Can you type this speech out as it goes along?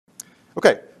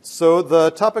Okay, so the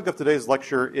topic of today's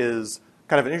lecture is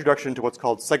kind of an introduction to what's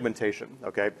called segmentation,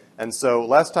 okay? And so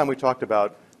last time we talked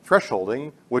about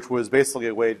thresholding, which was basically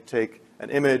a way to take an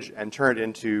image and turn it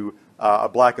into a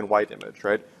black and white image,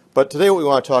 right? But today what we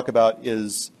want to talk about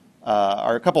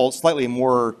are a couple slightly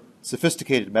more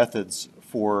sophisticated methods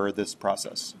for this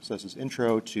process. So this is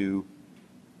intro to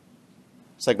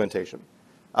segmentation.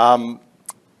 And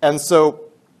so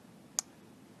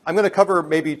I'm going to cover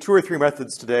maybe 2 or 3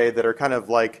 methods today that are kind of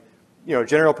like,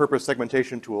 general purpose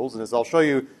segmentation tools. And as I'll show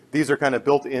you, these are kind of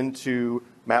built into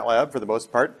MATLAB for the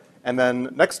most part. And then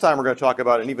next time we're going to talk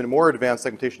about an even more advanced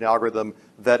segmentation algorithm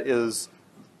that is,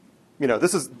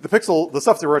 this is the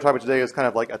stuff that we're going to talk about today is kind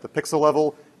of like at the pixel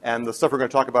level. And the stuff we're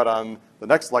going to talk about on the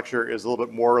next lecture is a little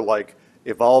bit more like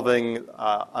evolving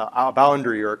a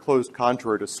boundary or a closed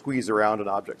contour to squeeze around an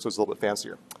object. So it's a little bit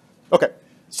fancier. Okay.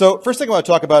 So first thing I want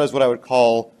to talk about is what I would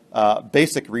call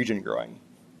basic region growing.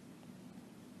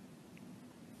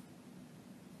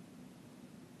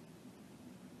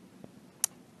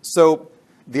 So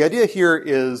the idea here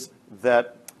is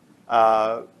that,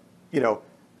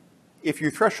 if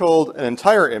you threshold an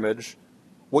entire image,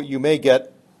 what you may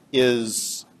get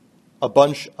is a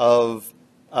bunch of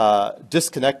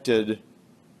disconnected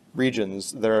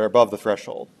regions that are above the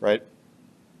threshold, right?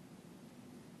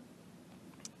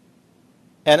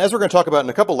 And as we're going to talk about in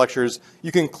a couple lectures,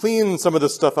 you can clean some of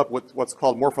this stuff up with what's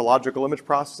called morphological image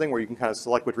processing, where you can kind of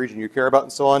select which region you care about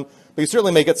and so on. But you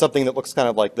certainly may get something that looks kind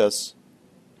of like this.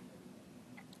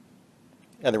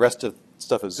 And the rest of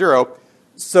stuff is 0.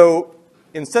 So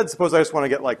instead, suppose I just want to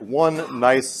get like one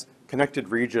nice connected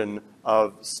region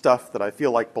of stuff that I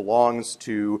feel like belongs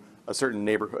to a certain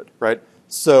neighborhood, right?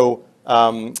 So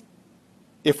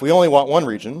if we only want one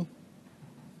region,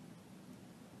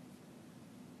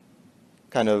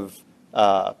 kind of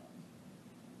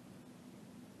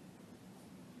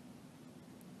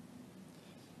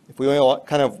if we only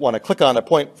kind of want to click on a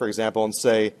point, for example, and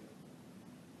say,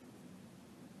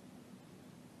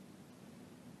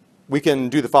 we can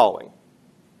do the following.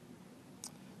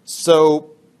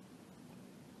 So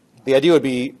the idea would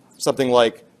be something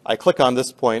like I click on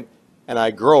this point and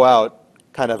I grow out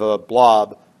kind of a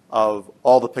blob of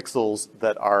all the pixels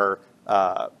that are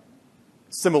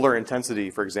similar intensity,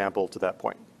 for example, to that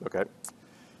point. Okay.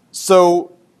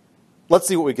 So let's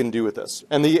see what we can do with this.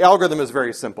 And the algorithm is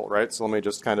very simple, right? So let me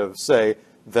just kind of say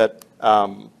that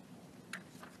the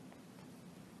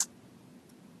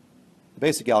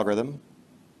basic algorithm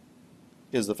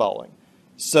is the following.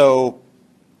 So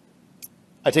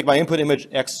I take my input image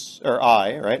X or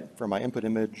I, right, for my input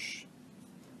image.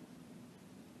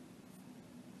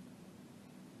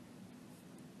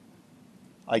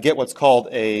 I get what's called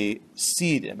a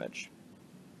seed image.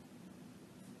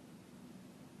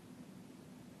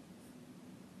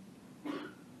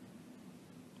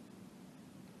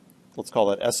 Let's call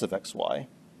that S of XY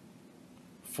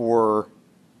for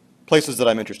places that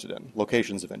I'm interested in,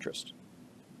 locations of interest.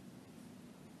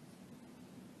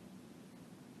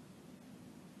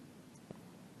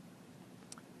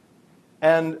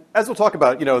 And as we'll talk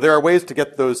about, there are ways to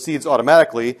get those seeds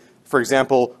automatically. For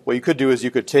example, what you could do is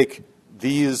you could take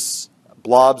these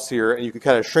blobs here and you could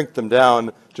kind of shrink them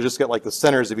down to just get like the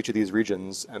centers of each of these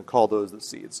regions and call those the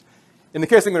seeds. In the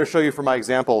case I'm going to show you for my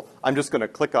example, I'm just going to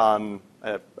click on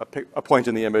a point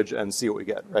in the image and see what we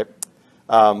get, right?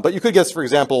 But you could guess, for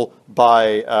example,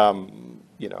 by,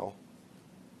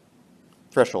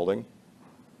 thresholding.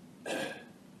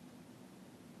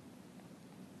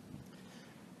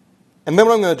 And then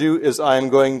what I'm going to do is I'm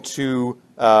going to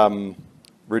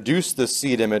reduce this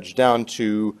seed image down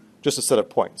to just a set of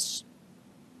points.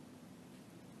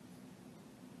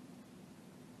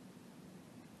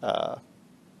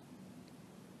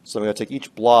 So I'm going to take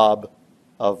each blob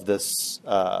of this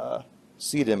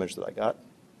seed image that I got.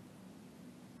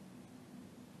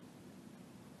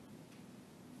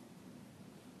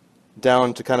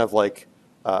 Down to kind of like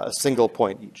a single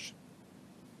point each.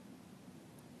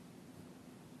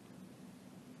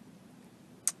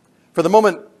 For the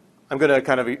moment, I'm going to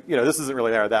kind of, this doesn't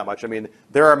really matter that much. I mean,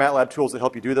 there are MATLAB tools that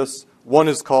help you do this. One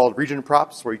is called region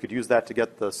props, where you could use that to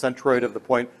get the centroid of the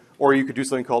point. Or you could do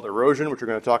something called erosion, which we're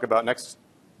going to talk about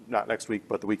not next week,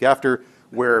 but the week after,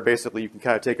 where basically you can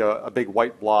kind of take a big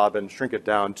white blob and shrink it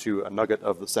down to a nugget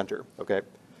of the center, okay?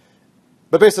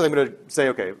 But basically I'm going to say,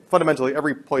 okay, fundamentally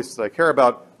every place that I care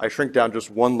about, I shrink down just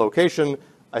one location.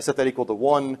 I set that equal to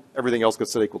 1. Everything else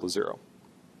gets set equal to 0.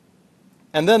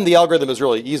 And then the algorithm is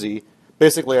really easy.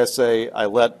 Basically, I say I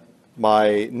let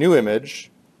my new image,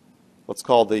 let's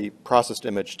call the processed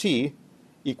image T,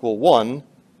 equal 1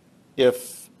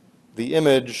 if the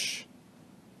image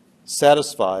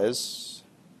satisfies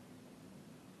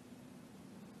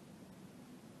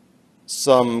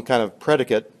some kind of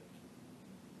predicate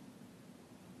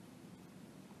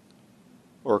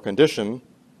or condition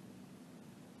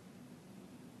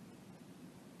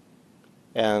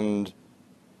and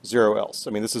 0 else.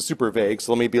 I mean, this is super vague,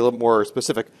 so let me be a little more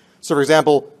specific. So for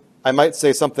example, I might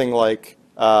say something like,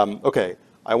 okay,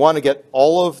 I want to get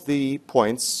all of the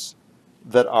points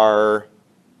that are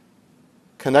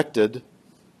connected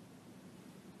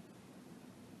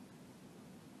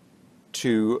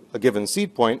to a given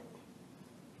seed point,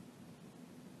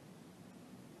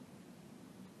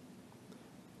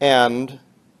 and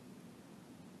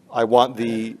I want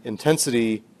the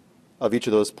intensity of each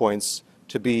of those points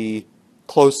to be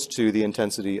close to the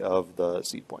intensity of the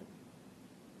seed point.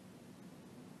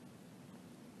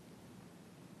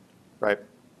 Right?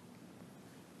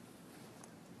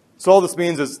 So all this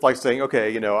means is like saying,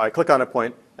 okay, I click on a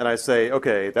point and I say,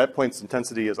 okay, that point's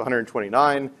intensity is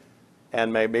 129,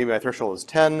 and maybe my threshold is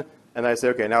 10, and I say,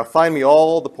 okay, now find me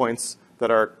all the points that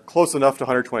are close enough to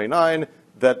 129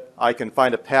 that I can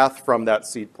find a path from that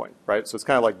seed point, right? So it's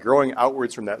kind of like growing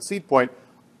outwards from that seed point,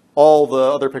 all the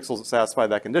other pixels that satisfy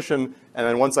that condition, and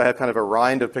then once I have kind of a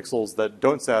rind of pixels that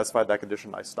don't satisfy that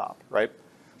condition, I stop, right?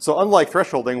 So unlike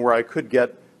thresholding, where I could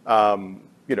get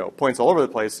points all over the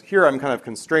place, here I'm kind of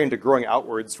constrained to growing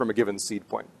outwards from a given seed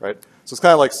point, right? So it's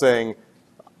kind of like saying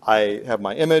I have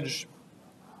my image,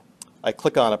 I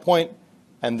click on a point,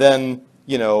 and then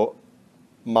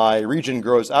my region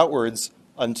grows outwards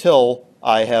until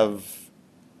I have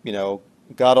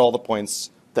got all the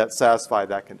points that satisfy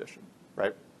that condition,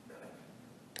 right?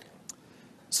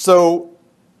 So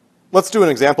let's do an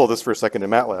example of this for a second in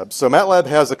MATLAB. So MATLAB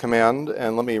has a command,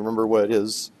 and let me remember what it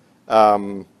is.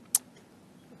 I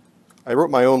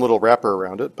wrote my own little wrapper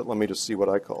around it, but let me just see what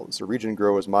I call it. So region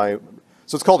grow is so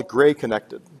it's called gray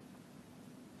connected.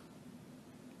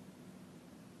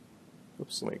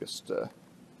 Oops, let me just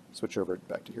switch over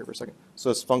back to here for a second. So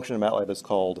this function in MATLAB is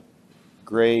called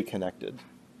gray connected.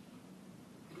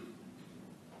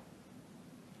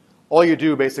 All you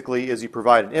do basically is you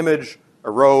provide an image, a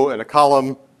row, and a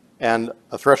column, and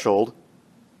a threshold.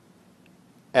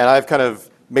 And I've kind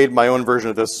of made my own version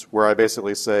of this where I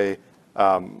basically say,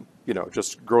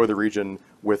 just grow the region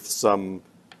with some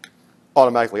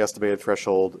automatically estimated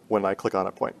threshold when I click on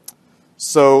a point.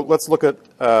 So let's look at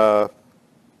an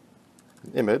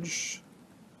image.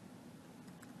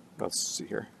 Let's see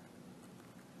here.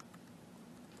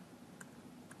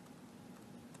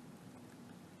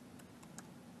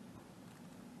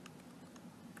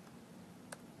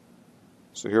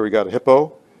 So here we got a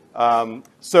hippo.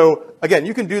 So again,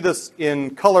 you can do this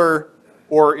in color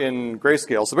or in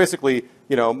grayscale. So basically,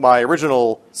 my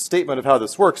original statement of how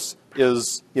this works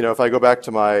is, if I go back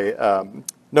to my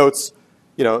notes,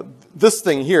 this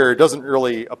thing here doesn't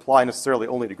really apply necessarily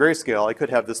only to grayscale. I could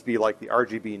have this be like the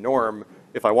RGB norm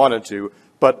if I wanted to,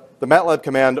 but the MATLAB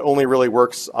command only really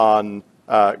works on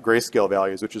grayscale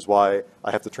values, which is why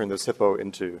I have to turn this hippo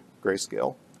into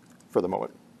grayscale for the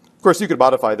moment. Of course, you could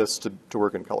modify this to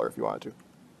work in color if you wanted to.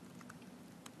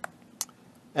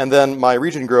 And then my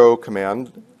region grow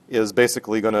command is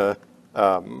basically going to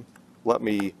let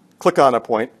me click on a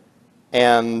point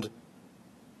and,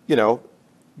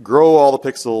 grow all the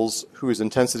pixels whose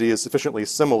intensity is sufficiently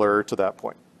similar to that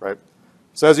point, right?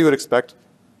 So as you would expect,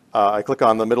 I click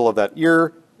on the middle of that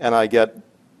ear, and I get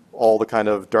all the kind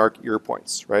of dark ear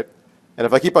points, right? And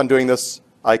if I keep on doing this,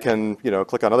 I can,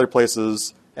 click on other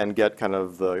places and get kind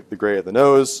of the gray of the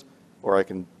nose, or I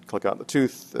can click on the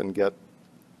tooth and get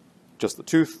just the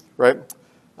tooth, right?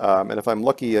 And if I'm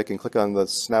lucky, I can click on the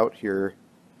snout here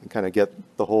and kind of get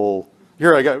the whole.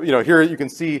 Here I got, here you can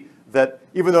see that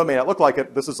even though it may not look like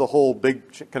it, this is a whole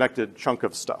big connected chunk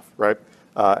of stuff, right?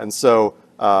 And so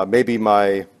maybe if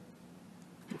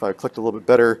I clicked a little bit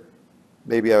better,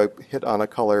 maybe I hit on a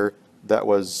color that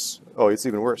was, it's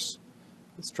even worse.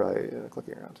 Let's try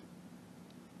clicking around.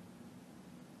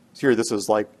 Here, this is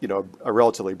like, a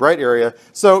relatively bright area.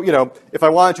 So, if I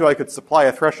wanted to, I could supply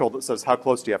a threshold that says how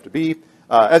close do you have to be.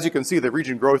 As you can see, the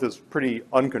region growth is pretty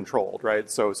uncontrolled, right?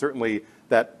 So certainly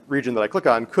that region that I click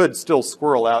on could still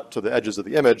squirrel out to the edges of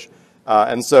the image.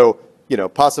 And so,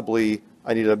 possibly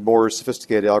I need a more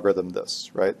sophisticated algorithm than this,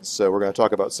 right? So we're going to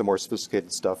talk about some more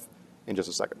sophisticated stuff in just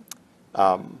a second.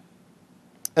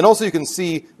 And also you can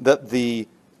see that the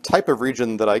type of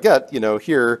region that I get,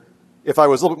 here, if I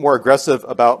was a little bit more aggressive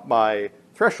about my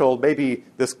threshold, maybe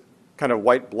this kind of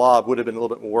white blob would have been a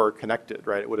little bit more connected,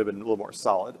 right? It would have been a little more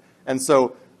solid. And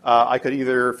so I could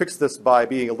either fix this by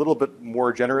being a little bit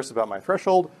more generous about my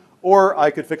threshold, or I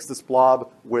could fix this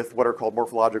blob with what are called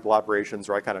morphological operations,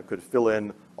 where I kind of could fill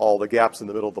in all the gaps in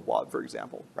the middle of the blob, for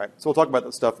example, right? So we'll talk about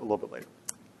that stuff a little bit later.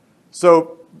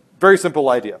 So very simple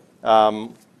idea. Let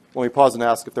me pause and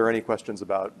ask if there are any questions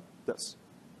about this.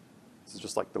 This is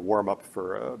just like the warm-up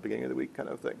for a beginning of the week kind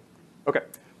of thing. Okay,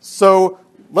 so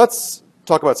let's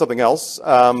talk about something else.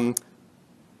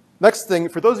 Next thing,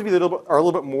 for those of you that are a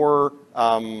little bit more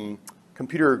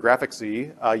computer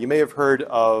graphics-y, you may have heard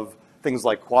of things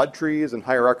like quad trees and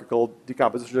hierarchical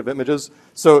decomposition of images.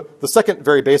 So the second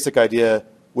very basic idea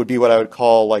would be what I would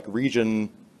call like region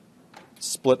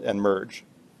split and merge.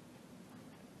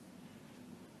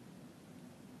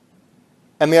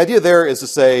 And the idea there is to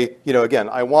say, again,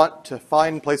 I want to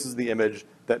find places in the image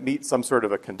that meet some sort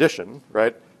of a condition,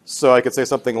 right? So I could say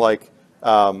something like,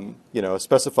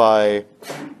 specify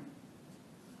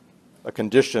a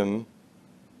condition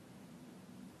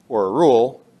or a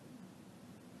rule,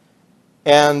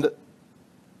 and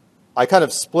I kind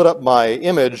of split up my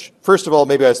image. First of all,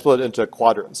 maybe I split it into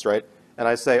quadrants, right? And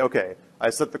I say, okay,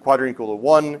 I set the quadrant equal to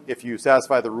 1 if you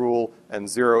satisfy the rule, and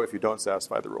 0 if you don't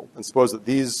satisfy the rule. And suppose that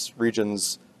these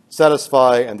regions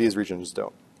satisfy and these regions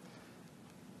don't.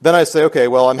 Then I say, okay,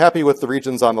 well, I'm happy with the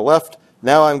regions on the left.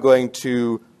 Now I'm going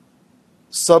to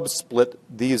subsplit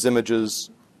these images,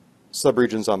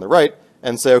 subregions on the right,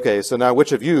 and say, okay, so now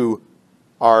which of you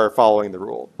are following the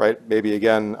rule, right? Maybe,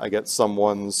 again, I get some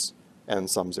 1s and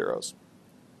some 0s.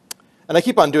 And I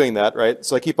keep on doing that, right?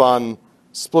 So I keep on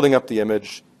splitting up the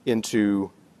image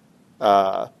into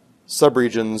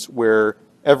subregions where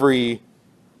every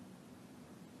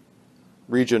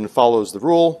region follows the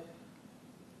rule.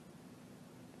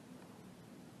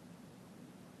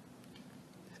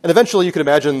 And eventually you can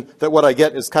imagine that what I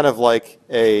get is kind of like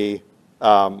a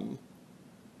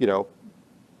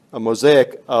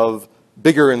mosaic of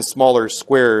bigger and smaller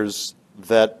squares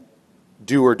that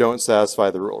do or don't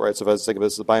satisfy the rule, right? So if I think of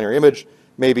this as a binary image,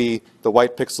 maybe the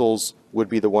white pixels would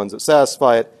be the ones that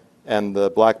satisfy it, and the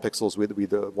black pixels would be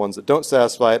the ones that don't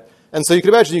satisfy it. And so you can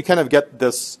imagine you kind of get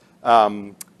this,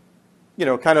 kind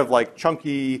of like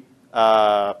chunky,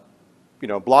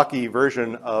 blocky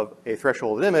version of a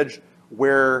threshold image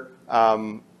where,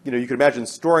 you can imagine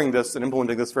storing this and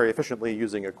implementing this very efficiently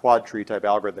using a quad tree type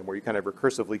algorithm where you kind of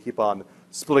recursively keep on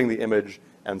splitting the image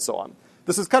and so on.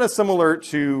 This is kind of similar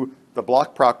to the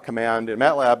blockproc command in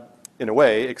MATLAB in a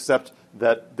way, except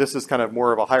that this is kind of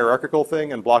more of a hierarchical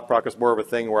thing, and blockproc is more of a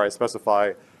thing where I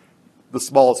specify the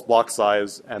smallest block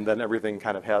size, and then everything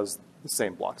kind of has the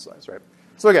same block size, right?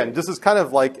 So again, this is kind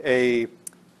of like I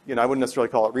wouldn't necessarily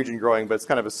call it region growing, but it's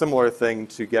kind of a similar thing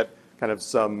to get kind of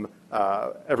some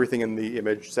everything in the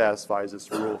image satisfies this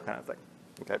rule kind of thing,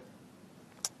 okay?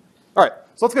 All right,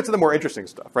 so let's get to the more interesting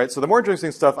stuff, right? So the more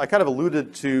interesting stuff I kind of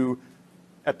alluded to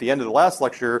at the end of the last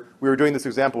lecture. We were doing this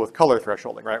example with color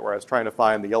thresholding, right, where I was trying to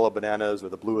find the yellow bananas or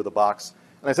the blue of the box.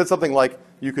 And I said something like,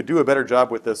 you could do a better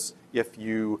job with this if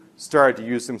you started to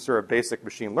use some sort of basic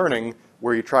machine learning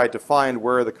where you tried to find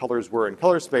where the colors were in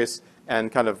color space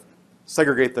and kind of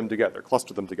segregate them together,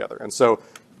 cluster them together. And so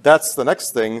that's the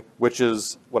next thing, which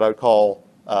is what I would call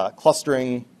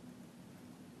clustering.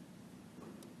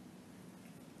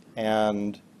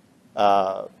 And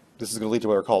this is going to lead to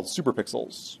what are called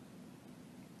superpixels.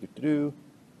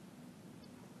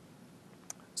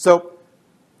 So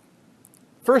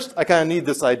first, I kind of need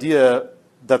this idea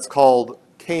that's called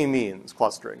k-means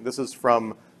clustering. This is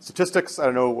from statistics. I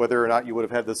don't know whether or not you would have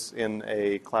had this in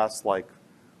a class like,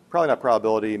 probably not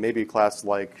probability, maybe a class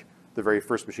like the very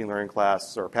first machine learning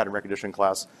class or pattern recognition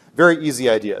class. Very easy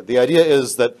idea. The idea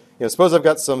is that, suppose I've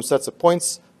got some sets of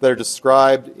points that are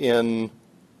described in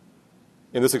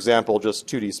this example, just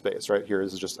 2D space, right? Here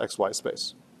this is just XY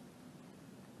space.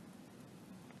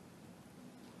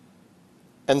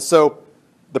 And so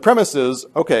the premise is,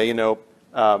 okay,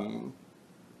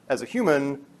 as a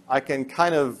human, I can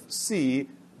kind of see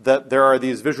that there are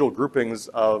these visual groupings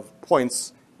of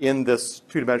points in this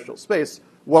two-dimensional space.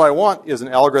 What I want is an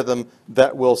algorithm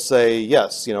that will say,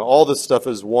 yes, all this stuff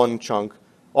is one chunk,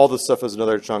 all this stuff is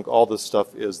another chunk, all this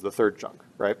stuff is the third chunk,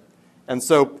 right? And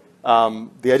so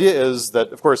the idea is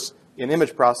that, of course, in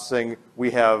image processing,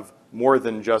 we have more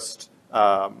than just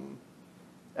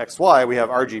XY, we have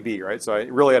RGB, right? So I'd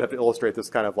have to illustrate this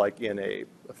kind of like in a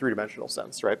three-dimensional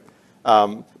sense, right?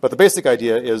 But the basic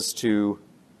idea is to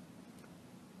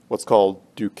what's called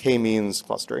do k-means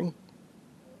clustering.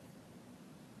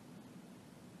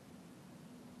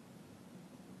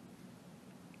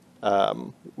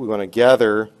 We want to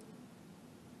gather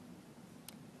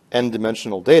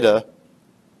n-dimensional data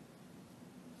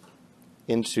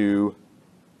into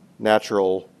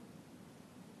natural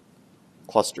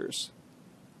clusters.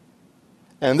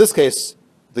 And in this case,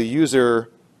 the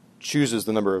user chooses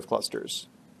the number of clusters.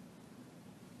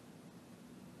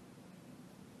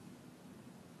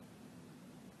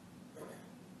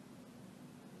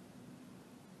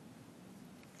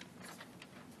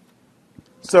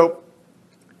 So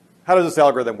how does this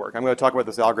algorithm work? I'm going to talk about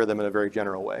this algorithm in a very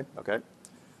general way, okay?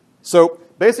 So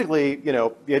basically,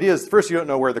 the idea is first you don't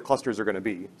know where the clusters are going to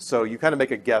be. So you kind of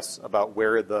make a guess about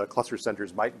where the cluster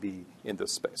centers might be in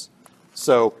this space.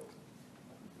 So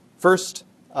first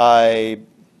I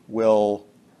will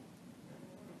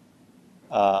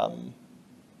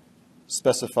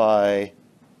specify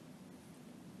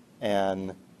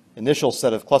an initial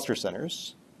set of cluster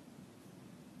centers.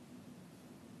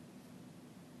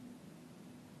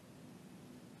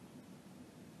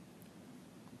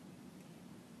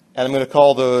 And I'm going to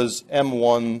call those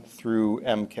M1 through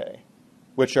MK,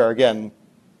 which are, again,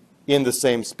 in the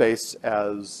same space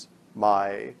as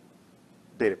my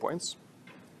data points.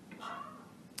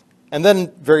 And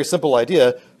then, very simple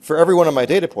idea, for every one of my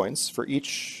data points, for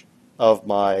each of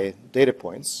my data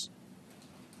points,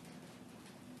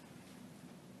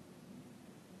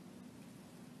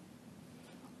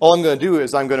 all I'm going to do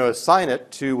is I'm going to assign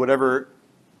it to whatever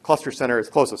cluster center is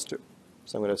closest to.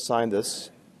 So I'm going to assign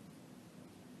this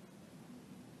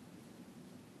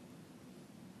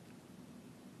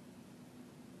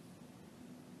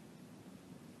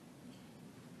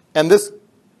and this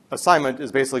assignment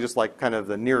is basically just like kind of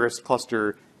the nearest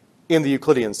cluster in the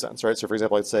Euclidean sense, right? So for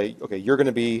example, I'd say, okay, you're going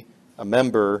to be a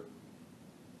member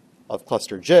of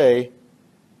cluster J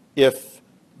if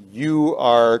you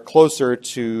are closer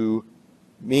to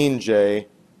mean J,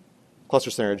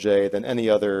 cluster center J, than any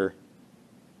other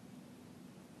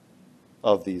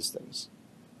of these things.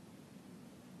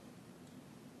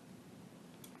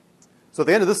 So at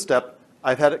the end of this step,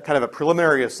 I've had kind of a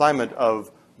preliminary assignment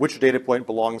of which data point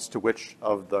belongs to which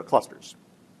of the clusters.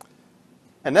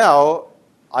 And now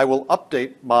I will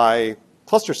update my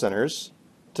cluster centers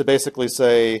to basically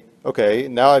say, okay,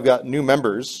 now I've got new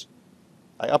members.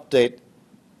 I update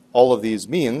all of these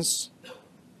means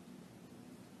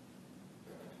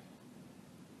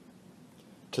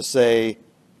to say,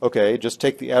 okay, just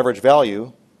take the average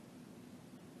value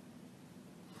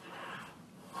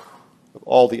of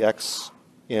all the x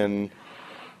in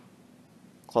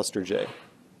cluster J.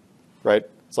 Right?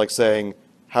 It's like saying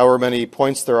however many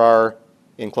points there are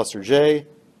in cluster J,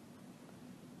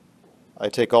 I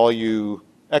take all you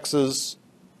x's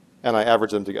and I average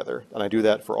them together. And I do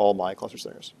that for all my cluster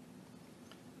centers.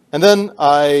 And then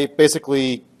I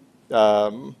basically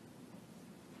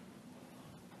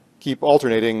keep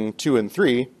alternating 2 and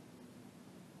 3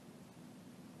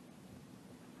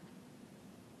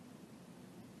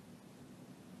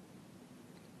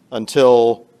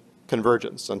 until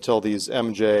convergence, until these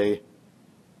MJ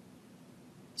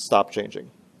stop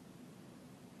changing.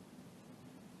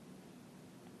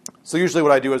 So usually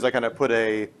what I do is I kind of put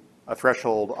a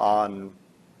threshold on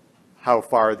how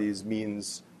far these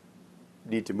means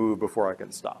need to move before I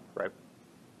can stop, right?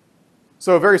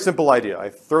 So a very simple idea. I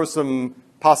throw some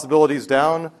possibilities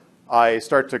down. I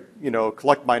start to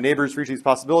collect my neighbors for each of these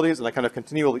possibilities, and I kind of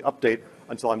continually update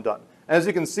until I'm done. And as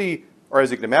you can see, or as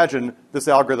you can imagine, this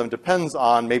algorithm depends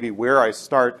on maybe where I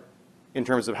start in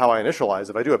terms of how I initialize.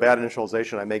 If I do a bad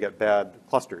initialization, I may get bad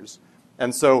clusters.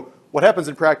 And so what happens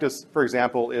in practice, for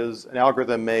example, is an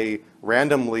algorithm may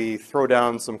randomly throw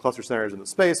down some cluster centers in the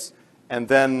space and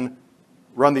then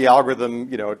run the algorithm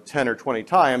 10 or 20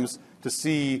 times to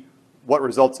see what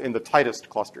results in the tightest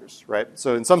clusters, right?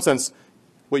 So in some sense,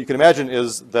 what you can imagine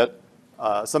is that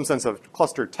some sense of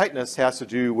cluster tightness has to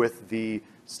do with the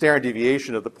standard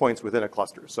deviation of the points within a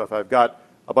cluster. So if I've got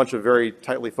a bunch of very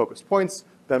tightly focused points,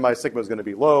 then my sigma is going to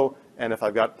be low. And if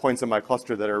I've got points in my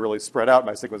cluster that are really spread out,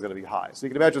 my sigma is going to be high. So you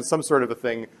can imagine some sort of a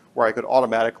thing where I could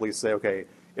automatically say, okay,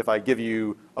 if I give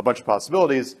you a bunch of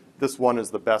possibilities, this one is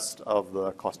the best of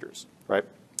the clusters, right?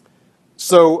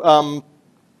 So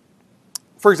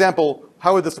for example,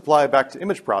 how would this apply back to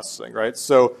image processing, right?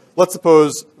 So let's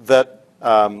suppose that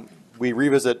we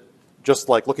revisit just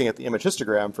like looking at the image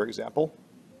histogram, for example.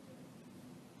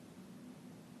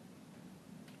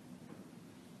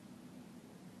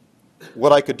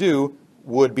 What I could do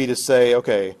would be to say,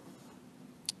 okay,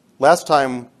 last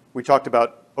time we talked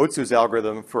about Otsu's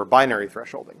algorithm for binary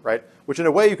thresholding, right? Which in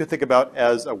a way you could think about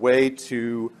as a way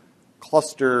to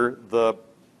cluster the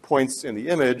points in the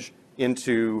image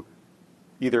into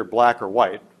either black or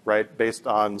white, right, based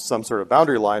on some sort of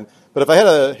boundary line. But if I had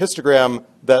a histogram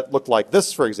that looked like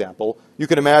this, for example, you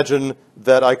could imagine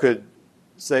that I could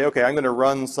say, okay, I'm going to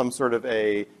run some sort of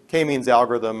a k-means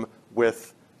algorithm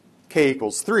with k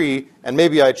equals 3, and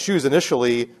maybe I choose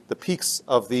initially the peaks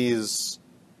of these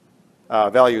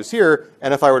values here,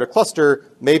 and if I were to cluster,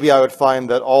 maybe I would find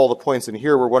that all the points in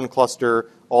here were one cluster,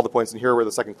 all the points in here were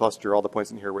the second cluster, all the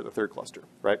points in here were the third cluster,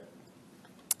 right?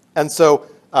 And so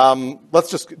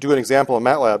let's just do an example in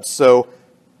MATLAB. So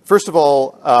first of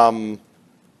all,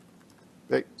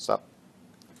 hey, stop.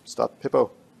 Stop,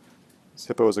 hippo. This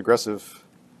hippo is aggressive.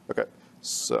 Okay,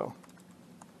 so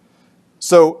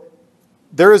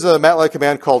there is a MATLAB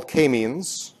command called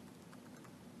kmeans.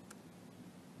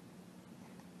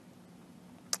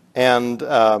 And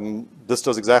this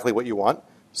does exactly what you want.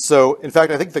 So in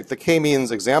fact, I think that the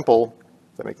kmeans example,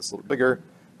 if I make this a little bigger,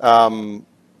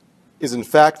 is in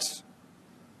fact,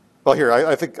 well here,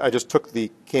 I think I just took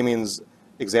the kmeans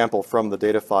example from the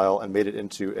data file and made it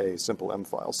into a simple M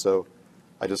file. So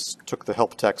I just took the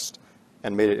help text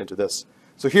and made it into this.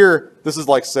 So here, this is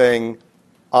like saying,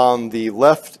 on the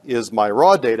left is my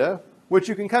raw data, which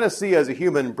you can kind of see as a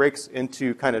human breaks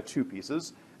into kind of two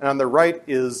pieces. And on the right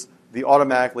is the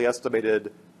automatically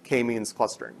estimated k-means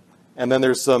clustering. And then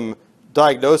there's some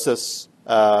diagnosis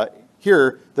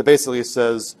here that basically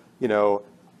says, you know,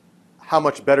 how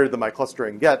much better did my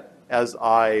clustering get as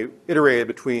I iterated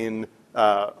between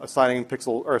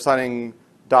assigning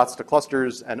dots to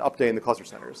clusters and updating the cluster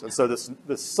centers. And so this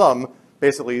sum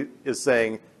basically is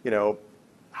saying, you know,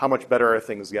 how much better are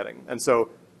things getting? And so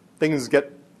things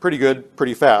get pretty good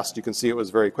pretty fast. You can see it was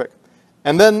very quick.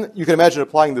 And then you can imagine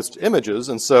applying this to images.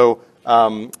 And so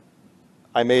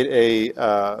I made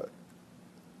a,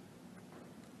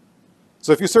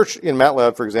 so if you search in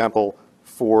MATLAB, for example,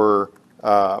 for,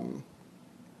 let's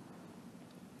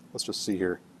just see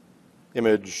here,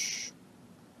 image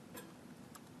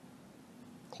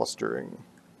clustering.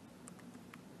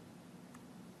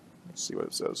 Let's see what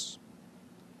it says.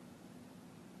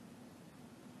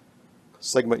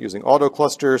 Segment using auto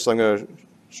cluster, so I'm going to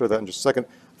show that in just a second.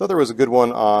 I thought there was a good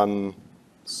one on,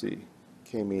 let's see,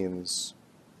 k-means.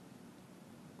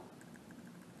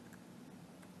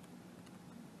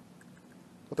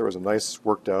 I thought there was a nice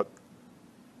worked out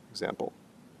example.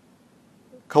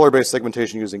 Color-based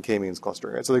segmentation using k-means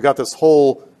clustering. Right? So they've got this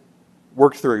whole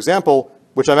worked through example,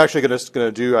 which I'm actually going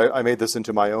to do. I made this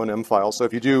into my own M file. So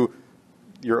if you do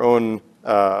your own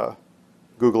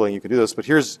Googling, you can do this. But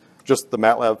here's just the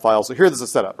MATLAB file. So here's the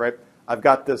setup, right? I've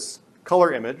got this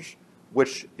color image,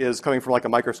 which is coming from like a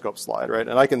microscope slide, right?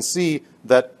 And I can see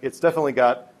that it's definitely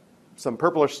got some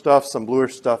purplish stuff, some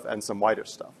bluish stuff, and some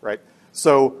whitish stuff, right?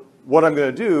 So what I'm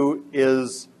going to do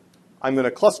is I'm going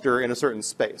to cluster in a certain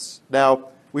space. Now,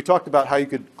 we talked about how you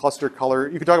could cluster color.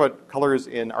 You could talk about colors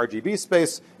in RGB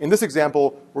space. In this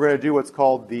example, we're going to do what's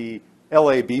called the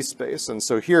LAB space. And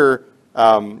so here,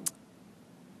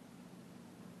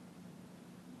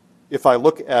 if I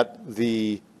look at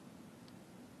the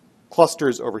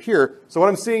clusters over here, so what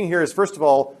I'm seeing here is, first of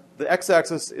all, the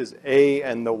x-axis is A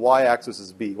and the y-axis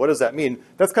is B. What does that mean?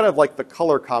 That's kind of like the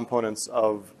color components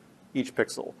of each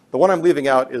pixel. The one I'm leaving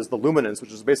out is the luminance,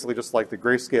 which is basically just like the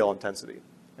grayscale intensity.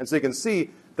 And so you can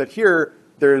see that here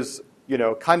there's, you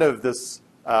know, kind of this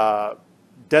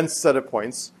dense set of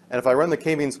points. And if I run the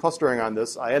k-means clustering on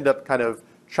this, I end up kind of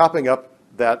chopping up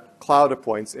that cloud of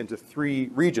points into 3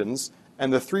 regions.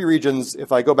 And the 3 regions,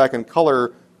 if I go back and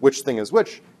color which thing is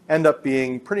which, end up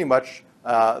being pretty much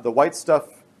the white stuff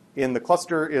in the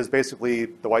cluster is basically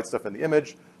the white stuff in the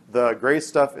image. The gray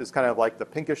stuff is kind of like the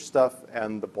pinkish stuff,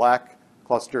 and the black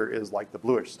cluster is like the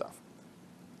bluish stuff.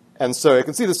 And so you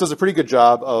can see this does a pretty good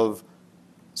job of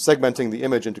segmenting the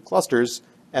image into clusters.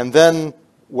 And then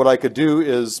what I could do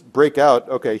is break out,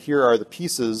 okay, here are the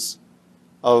pieces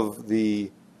of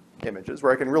the images,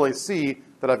 where I can really see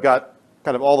that I've got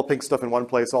kind of all the pink stuff in one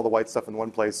place, all the white stuff in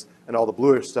one place, and all the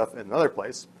bluish stuff in another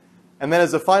place. And then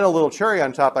as a final little cherry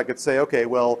on top, I could say, okay,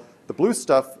 well, the blue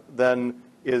stuff then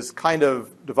is kind of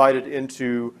divided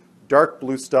into dark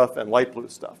blue stuff and light blue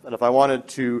stuff. And if I wanted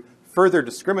to further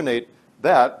discriminate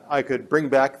that, I could bring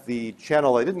back the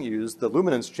channel I didn't use, the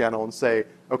luminance channel, and say,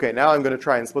 okay, now I'm going to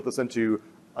try and split this into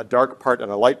a dark part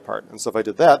and a light part. And so if I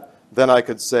did that, then I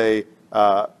could say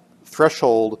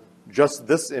threshold just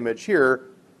this image here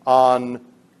on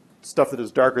stuff that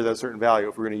is darker than a certain value,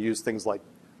 if we're going to use things like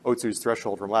Otsu's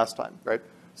threshold from last time, right?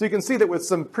 So you can see that with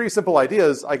some pretty simple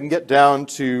ideas, I can get down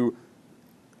to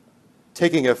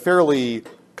taking a fairly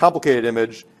complicated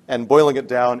image and boiling it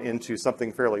down into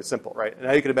something fairly simple, right? And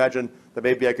now you can imagine that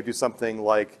maybe I could do something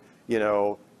like, you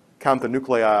know, count the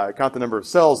nuclei, count the number of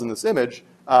cells in this image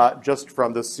just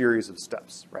from this series of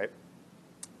steps, right?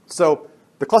 So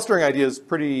the clustering idea is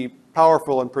pretty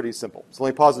powerful and pretty simple. So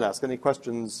let me pause and ask, any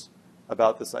questions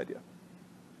about this idea?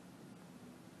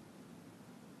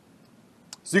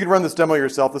 So you can run this demo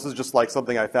yourself. This is just like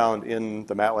something I found in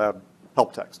the MATLAB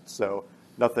help text. So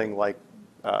nothing like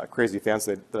crazy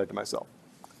fancy that I did myself.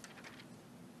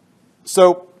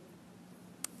 So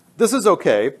this is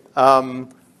okay,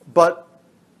 but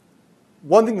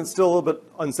one thing that's still a little bit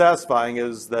unsatisfying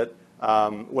is that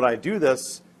when I do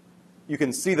this, you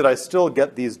can see that I still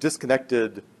get these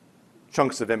disconnected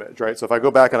chunks of image, right? So if I go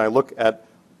back and I look at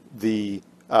the,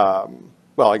 well,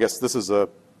 I guess this is an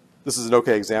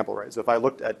okay example, right? So if I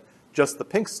looked at just the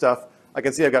pink stuff, I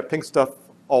can see I've got pink stuff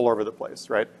all over the place,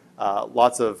 right?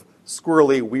 Lots of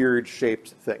squirrely, weird shaped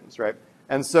things, right?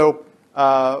 And so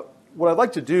what I'd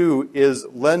like to do is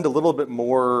lend a little bit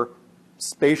more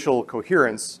spatial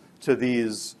coherence to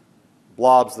these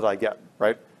blobs that I get,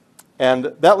 right?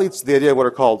 And that leads to the idea of what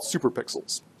are called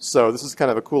superpixels. So this is kind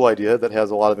of a cool idea that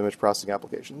has a lot of image processing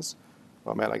applications.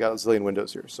 Oh man, I got a zillion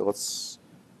windows here. So let's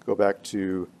go back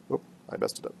to, whoop, I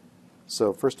messed it up.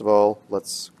 So first of all,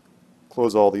 let's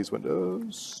close all these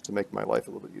windows to make my life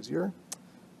a little bit easier.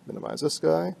 Minimize this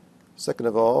guy. Second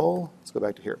of all, let's go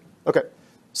back to here. Okay,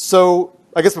 so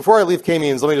I guess before I leave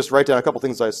k-means, let me just write down a couple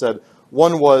things I said.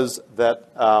 One was that,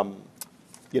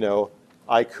 you know,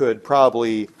 I could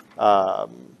probably,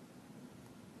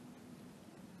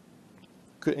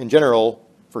 in general,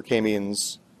 for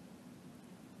k-means,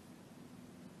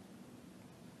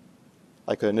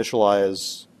 I could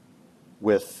initialize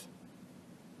with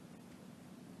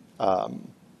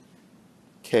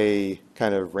k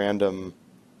kind of random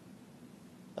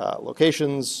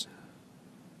locations,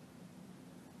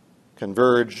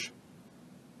 converge,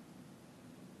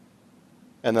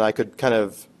 and then I could kind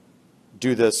of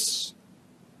do this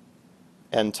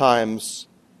n times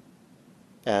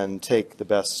and take the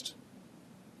best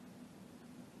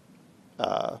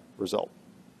result.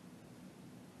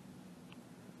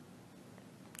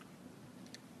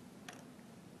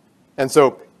 And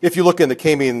so if you look in the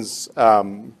k-means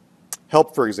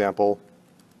help, for example,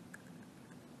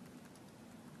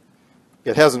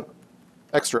 it has an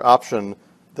extra option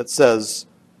that says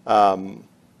not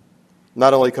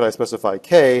only could I specify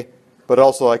k, but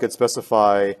also I could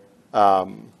specify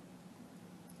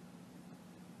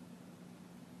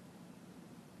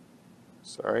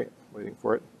sorry, waiting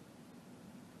for it.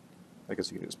 I guess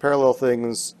you can use parallel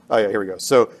things. Oh yeah, here we go.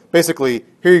 So basically,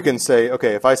 here you can say,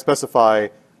 okay, if I specify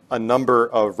a number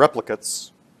of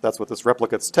replicates, that's what this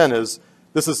replicates 10 is,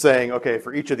 this is saying, okay,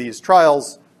 for each of these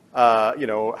trials, you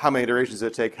know, how many iterations did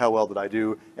it take, how well did I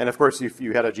do? And of course, if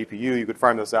you had a GPU, you could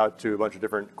farm this out to a bunch of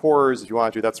different cores if you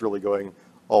wanted to. That's really going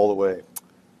all the way.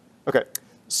 Okay,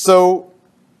 so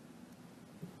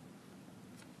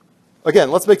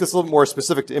again, let's make this a little bit more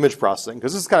specific to image processing,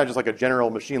 because this is kind of just like a general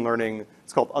machine learning.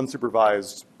 It's called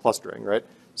unsupervised clustering, right?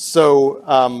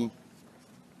 So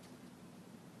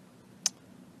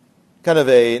kind of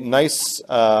a nice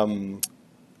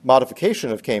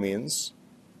modification of k-means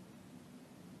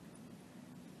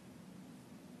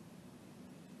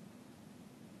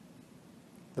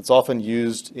that's often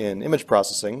used in image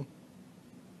processing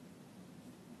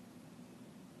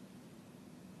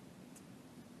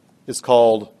is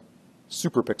called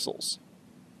superpixels.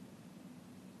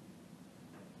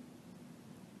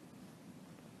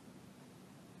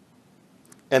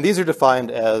 And these are defined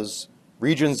as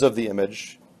regions of the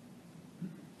image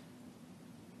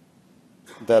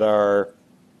that are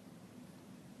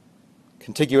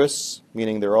contiguous,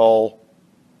 meaning they're all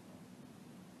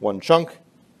one chunk,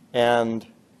 and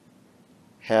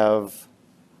have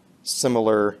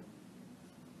similar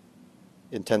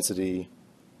intensity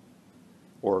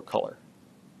or color.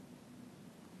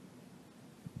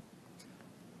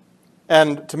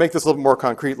 And to make this a little bit more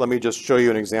concrete, let me just show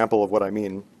you an example of what I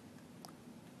mean.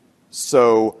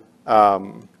 So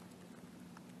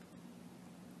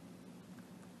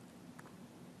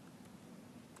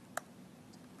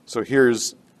so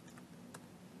here's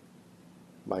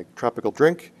my tropical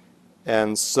drink.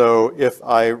 And so if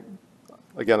I,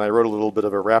 again, I wrote a little bit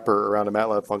of a wrapper around a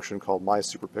MATLAB function called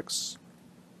mySuperPix.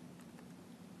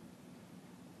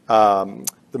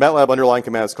 The MATLAB underlying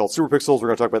command is called superpixels. We're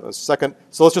going to talk about that in a second.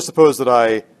 So let's just suppose that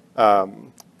I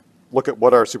look at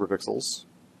what are superpixels.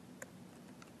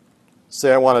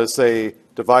 Say I want to say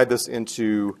divide this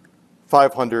into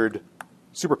 500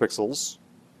 superpixels.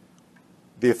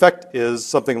 The effect is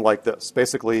something like this.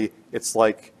 Basically, it's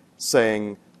like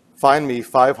saying, find me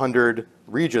 500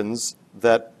 regions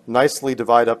that nicely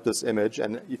divide up this image.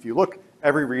 And if you look,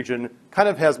 every region kind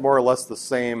of has more or less the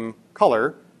same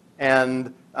color.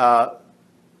 And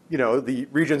you know, the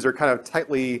regions are kind of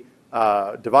tightly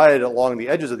divided along the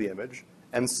edges of the image.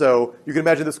 And so you can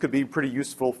imagine this could be pretty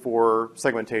useful for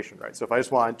segmentation, right? So if I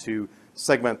just wanted to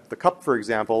segment the cup, for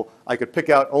example, I could pick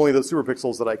out only the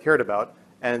superpixels that I cared about.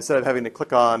 And instead of having to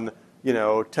click on, you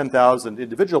know, 10,000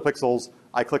 individual pixels,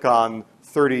 I click on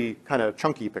 30 kind of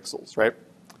chunky pixels, right?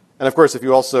 And of course, if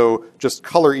you also just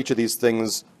color each of these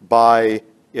things by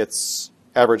its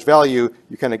average value,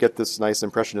 you kind of get this nice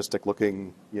impressionistic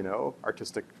looking, you know,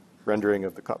 artistic rendering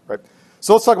of the cup, right?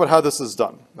 So let's talk about how this is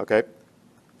done, okay?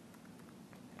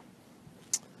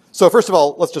 So first of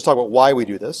all, let's just talk about why we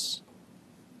do this.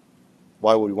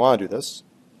 Why would we want to do this?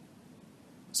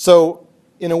 So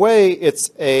in a way, it's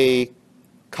a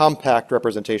compact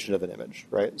representation of an image,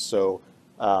 right? So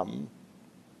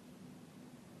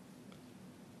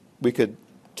we could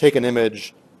take an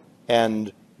image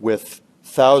and with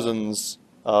thousands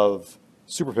of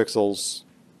superpixels,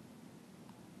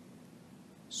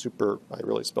 I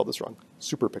really spelled this wrong,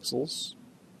 superpixels,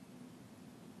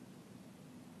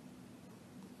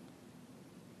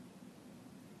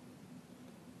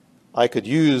 I could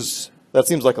use, that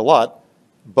seems like a lot,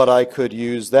 but I could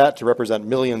use that to represent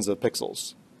millions of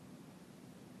pixels.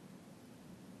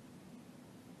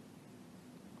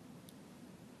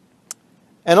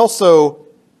 And also,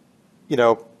 you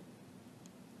know,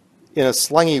 in a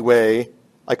slangy way,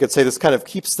 I could say this kind of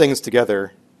keeps things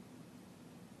together.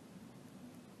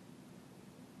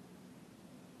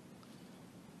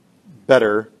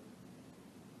 Better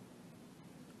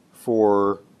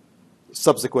for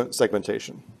subsequent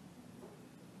segmentation.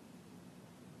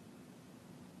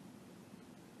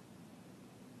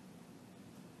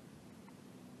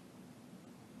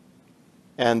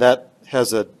 And that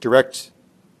has a direct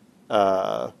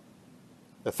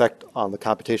effect on the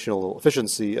computational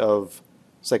efficiency of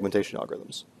segmentation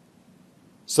algorithms.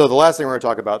 So the last thing we're going to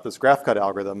talk about, this graph cut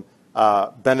algorithm,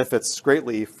 benefits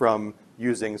greatly from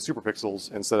using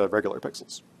superpixels instead of regular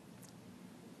pixels.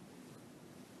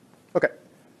 Okay,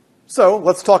 so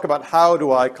let's talk about how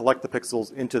do I collect the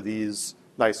pixels into these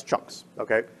nice chunks,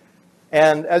 okay?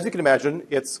 And as you can imagine,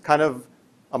 it's kind of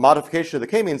a modification of the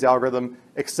k-means algorithm,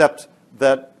 except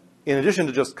that in addition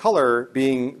to just color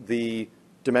being the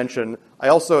dimension, I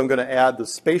also am going to add the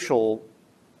spatial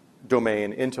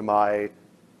domain into my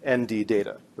ND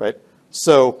data, right?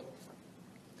 So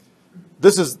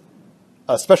this is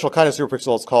a special kind of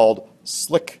superpixel. It's called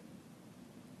slick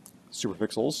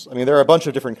superpixels. I mean, there are a bunch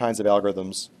of different kinds of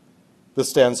algorithms. This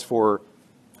stands for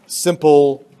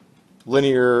simple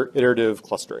linear iterative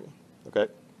clustering,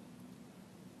 okay?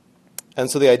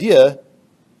 And so the idea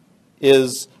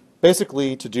is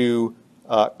basically to do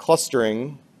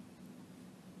clustering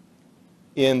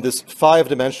in this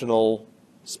 5-dimensional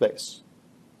space.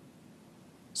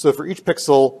 So for each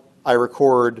pixel, I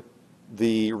record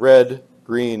the red,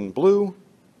 green, blue,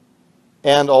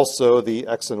 and also the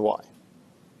x and y.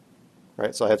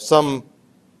 Right? So I have some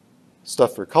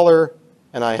stuff for color,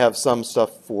 and I have some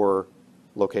stuff for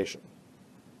location.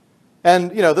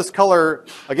 And you know, this color,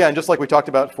 again, just like we talked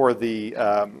about for the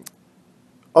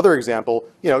other example,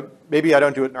 you know, maybe I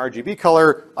don't do it in RGB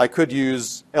color. I could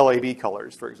use LAB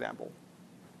colors, for example.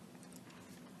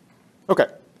 Okay,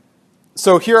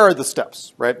 so here are the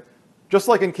steps, right? Just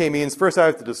like in k-means, first I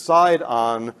have to decide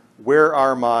on where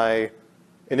are my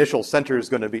initial centers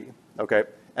going to be, okay?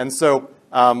 And so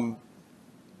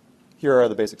here are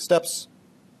the basic steps.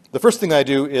 The first thing I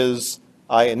do is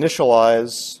I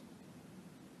initialize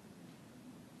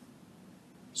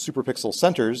superpixel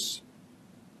centers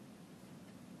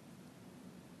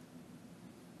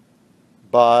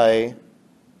by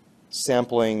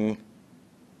sampling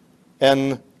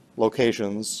n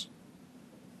locations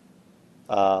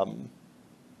on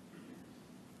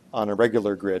a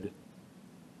regular grid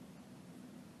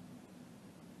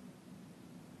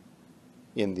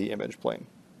in the image plane.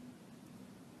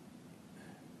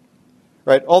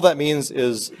 Right? All that means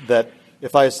is that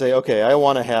if I say, okay, I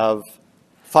want to have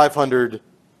 500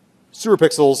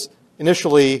 superpixels,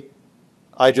 initially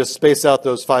I just space out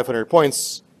those 500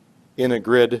 points in a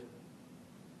grid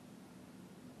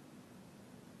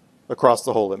across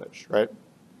the whole image, right?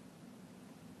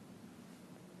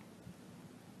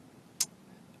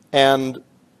 And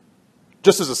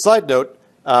just as a side note,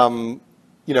 you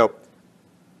know,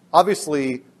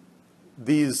 obviously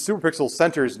these superpixel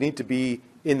centers need to be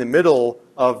in the middle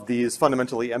of these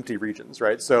fundamentally empty regions,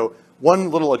 right? So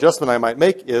one little adjustment I might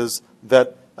make is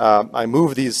that I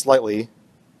move these slightly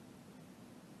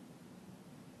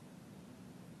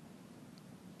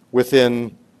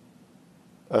within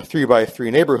a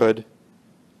 3x3 neighborhood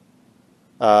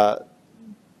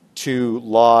to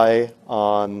lie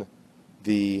on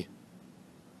the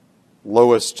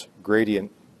lowest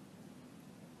gradient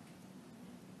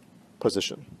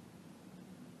position.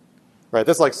 Right,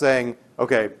 that's like saying,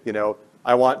 okay, you know,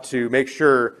 I want to make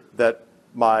sure that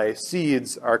my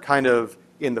seeds are kind of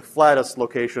in the flattest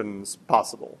locations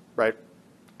possible, right?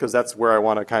 Because that's where I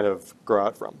want to kind of grow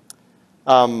out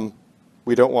from.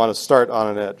 We don't want to start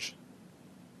on an edge.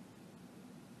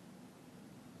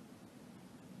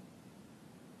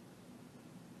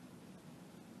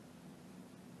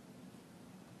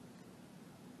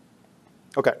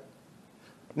 Okay,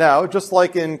 Now, just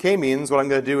like in k-means, what I'm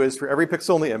going to do is for every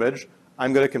pixel in the image,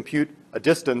 I'm going to compute a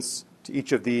distance to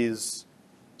each of these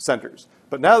centers.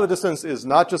 But now the distance is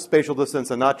not just spatial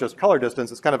distance and not just color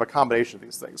distance, it's kind of a combination of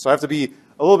these things. So I have to be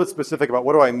a little bit specific about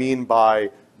what do I mean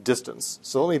by distance.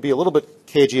 So let me be a little bit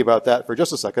cagey about that for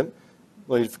just a second.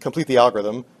 Let me complete the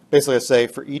algorithm. Basically, I say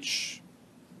for each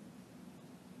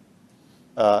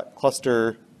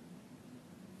cluster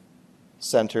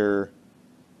center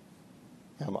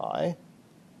mi,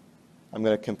 I'm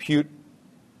going to compute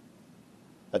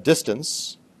a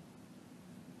distance,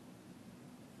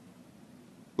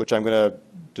 which I'm going to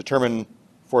determine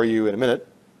for you in a minute,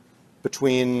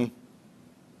 between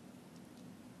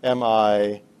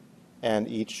mi and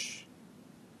each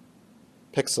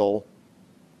pixel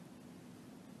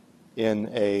in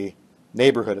a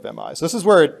neighborhood of mi. So this is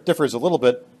where it differs a little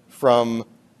bit from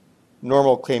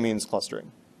normal k-means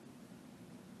clustering.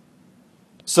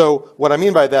 So what I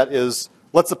mean by that is,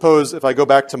 let's suppose if I go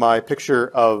back to my picture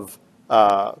of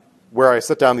where I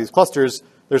set down these clusters,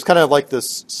 there's kind of like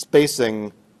this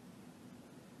spacing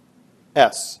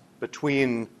S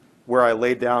between where I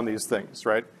laid down these things,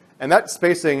 right? And that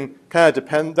spacing kind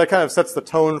of sets the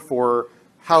tone for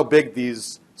how big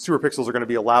these superpixels are going to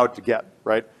be allowed to get,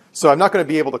 right? So I'm not going to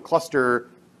be able to cluster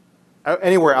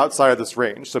anywhere outside of this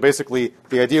range. So basically,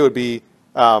 the idea would be,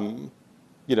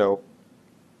 you know,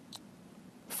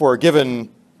 for a given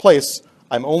place,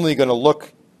 I'm only going to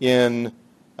look in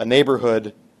a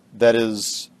neighborhood that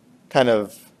is kind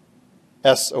of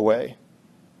S away.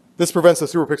 This prevents the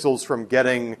superpixels from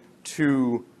getting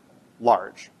too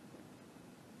large.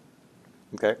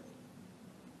 Okay.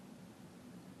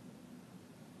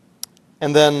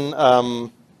 And then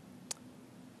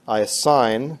I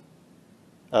assign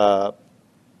one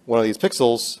of these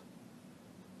pixels,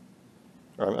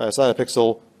 or I assign a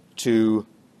pixel to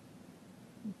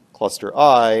cluster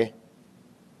I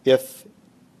if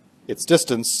its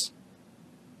distance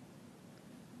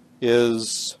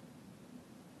is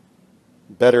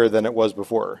better than it was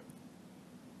before.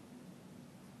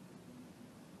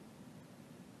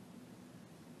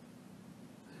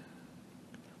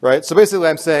 Right? So basically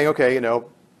I'm saying, okay, you know,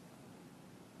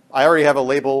 I already have a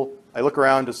label. I look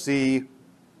around to see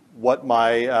what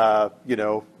my, you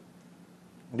know,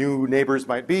 new neighbors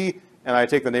might be, and I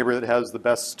take the neighbor that has the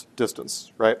best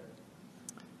distance, right?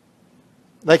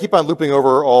 And I keep on looping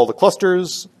over all the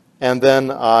clusters, and then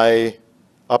I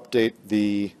update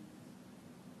the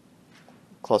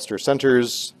cluster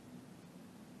centers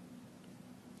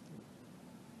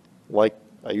like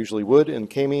I usually would in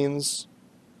k-means.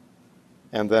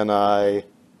 And then I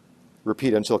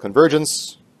repeat until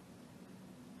convergence.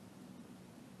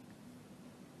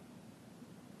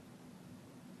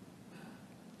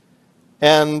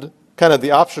 And kind of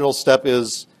the optional step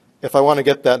is, if I want to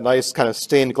get that nice kind of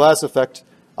stained glass effect,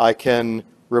 I can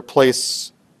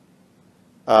replace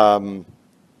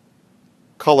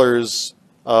colors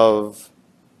of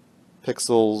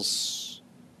pixels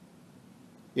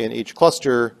in each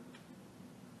cluster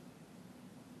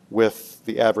with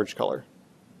the average color.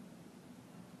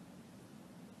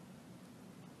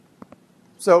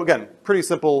 So again, pretty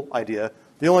simple idea.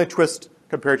 The only twist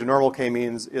compared to normal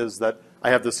k-means is that I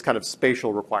have this kind of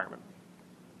spatial requirement.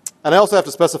 And I also have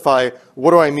to specify, what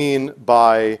do I mean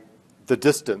by the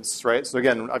distance, right? So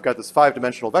again, I've got this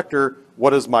 5-dimensional vector.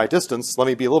 What is my distance? Let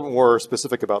me be a little bit more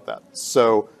specific about that.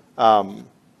 So,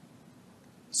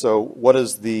 what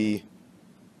is the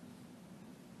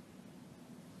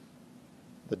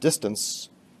distance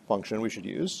function we should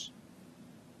use?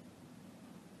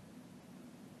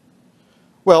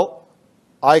 Well,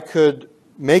 I could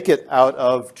make it out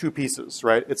of two pieces,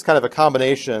 right? It's kind of a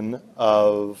combination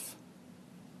of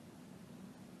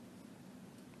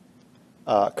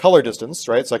color distance,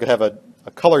 right? So I could have a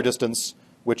color distance,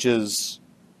 which is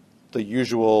the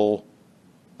usual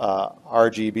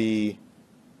RGB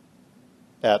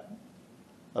at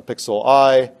a pixel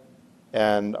I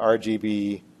and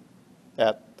RGB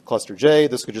at cluster J.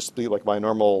 This could just be like my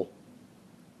normal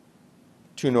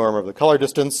 2-norm of the color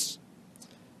distance.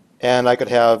 And I could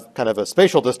have kind of a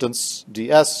spatial distance,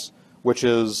 ds, which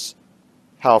is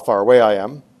how far away I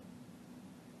am.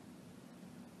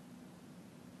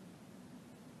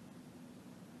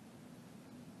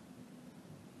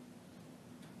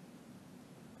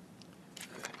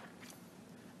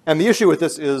 And the issue with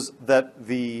this is that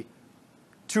the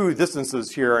two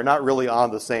distances here are not really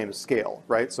on the same scale,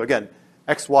 right? So again,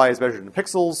 xy is measured in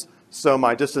pixels, so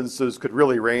my distances could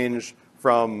really range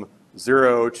from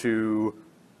 0 to,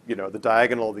 you know, the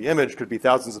diagonal of the image could be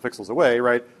thousands of pixels away,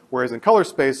 right? Whereas in color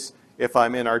space, if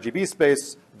I'm in RGB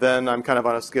space, then I'm kind of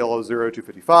on a scale of 0 to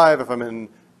 55. If I'm in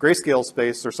grayscale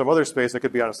space or some other space that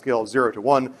could be on a scale of 0 to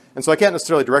 1. And so I can't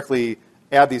necessarily directly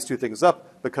add these two things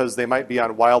up because they might be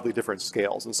on wildly different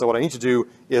scales. And so what I need to do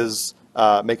is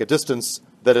make a distance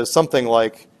that is something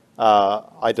like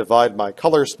I divide my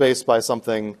color space by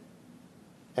something,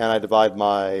 and I divide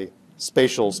my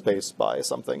spatial space by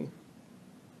something.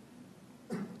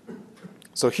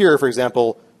 So here, for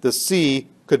example, this C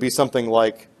could be something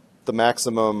like the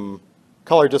maximum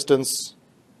color distance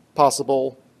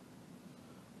possible,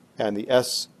 and the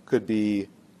S could be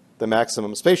the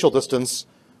maximum spatial distance,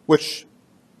 which,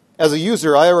 as a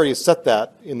user, I already set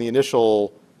that in the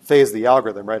initial phase of the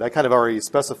algorithm, right? I kind of already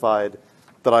specified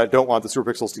that I don't want the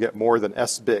superpixels to get more than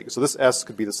S big. So this S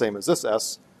could be the same as this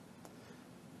S.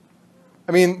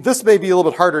 I mean, this may be a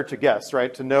little bit harder to guess,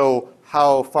 right? To know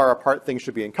how far apart things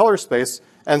should be in color space.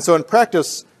 And so in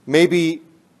practice, maybe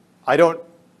I don't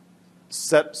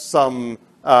set some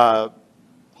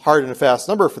hard and fast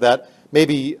number for that.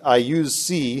 Maybe I use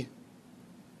C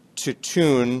to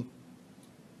tune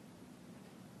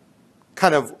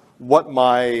kind of what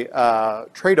my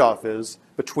trade-off is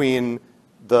between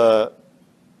the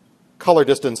color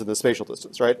distance and the spatial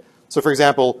distance, right? So for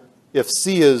example, if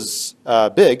C is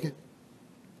big,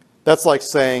 that's like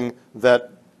saying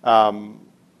that,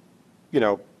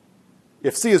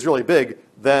 if C is really big,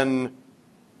 then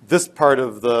this part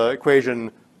of the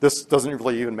equation, this doesn't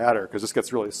really even matter because this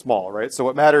gets really small, right? So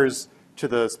what matters to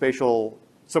the spatial,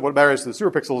 so what matters to the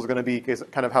superpixel is going to be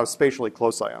kind of how spatially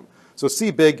close I am. So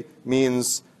C big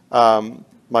means my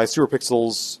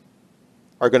superpixels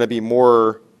are going to be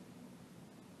more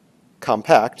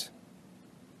compact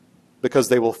because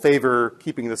they will favor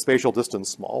keeping the spatial distance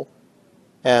small.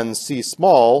 And C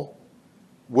small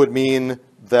would mean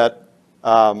that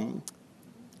my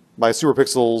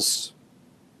superpixels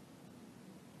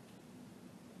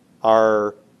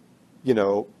are,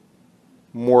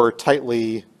 more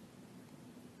tightly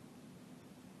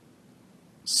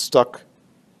stuck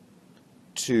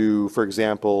to, for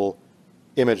example,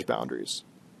 image boundaries.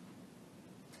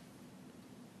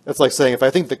 That's like saying if I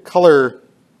think the color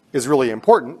is really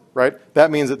important, right,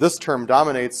 that means that this term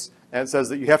dominates and it says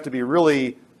that you have to be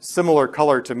really similar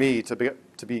color to me to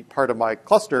be part of my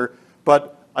cluster,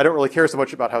 but I don't really care so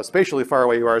much about how spatially far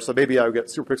away you are, so maybe I would get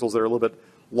superpixels that are a little bit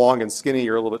long and skinny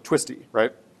or a little bit twisty,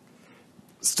 right?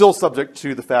 Still subject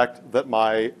to the fact that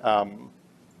my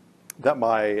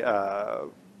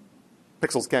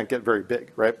pixels can't get very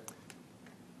big, right?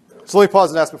 So let me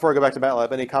pause and ask before I go back to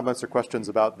MATLAB, any comments or questions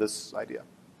about this idea?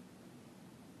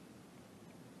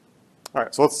 All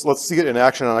right, so let's see it in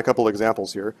action on a couple of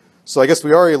examples here. So I guess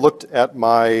we already looked at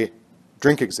my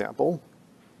drink example.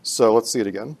 So let's see it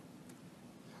again.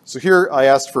 So here I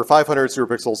asked for 500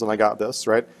 superpixels and I got this,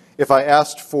 right? If I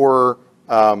asked for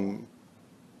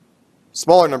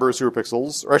smaller number of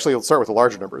superpixels, or actually let's start with a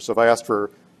larger number. So if I asked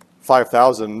for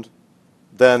 5,000,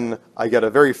 then I get a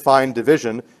very fine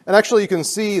division. And actually you can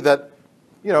see that,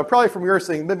 probably from your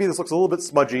seeing, maybe this looks a little bit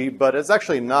smudgy, but it's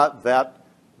actually not that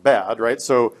bad, right?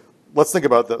 So let's think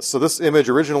about this. So this image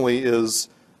originally is,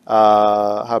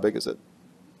 how big is it?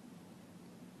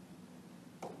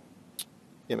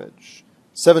 Image.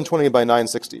 720 by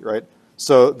 960, right?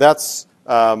 So that's,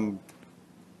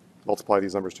 multiply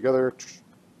these numbers together,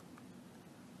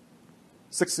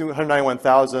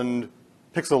 691,000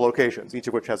 pixel locations, each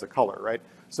of which has a color, right?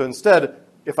 So instead,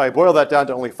 if I boil that down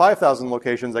to only 5,000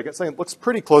 locations, I get something that looks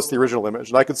pretty close to the original image.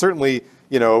 And I could certainly,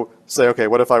 say, okay,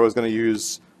 what if I was going to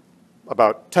use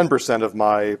about 10% of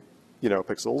my,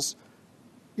 pixels?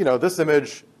 This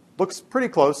image looks pretty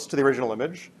close to the original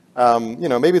image.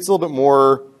 Maybe it's a little bit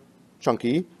more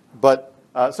chunky, but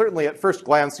certainly at first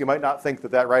glance, you might not think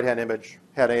that that right-hand image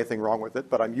had anything wrong with it,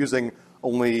 but I'm using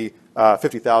only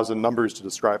 50,000 numbers to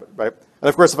describe it, right? And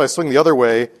of course, if I swing the other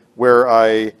way, where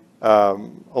I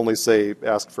only say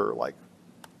ask for like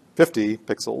 50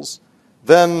 pixels,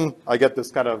 then I get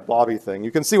this kind of blobby thing.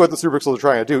 You can see what the superpixels are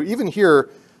trying to do. Even here,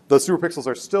 the superpixels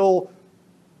are still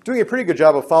doing a pretty good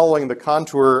job of following the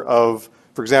contour of,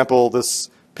 for example, this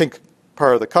pink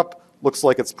part of the cup looks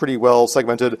like it's pretty well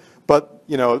segmented, but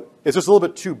it's just a little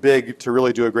bit too big to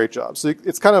really do a great job. So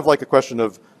it's kind of like a question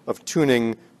of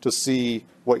tuning to see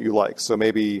what you like. So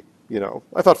maybe,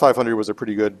 I thought 500 was a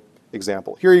pretty good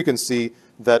example. Here you can see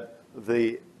that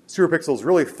the superpixels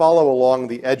really follow along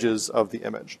the edges of the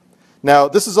image. Now,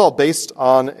 this is all based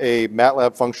on a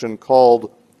MATLAB function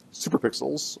called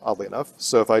superpixels, oddly enough.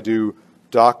 So if I do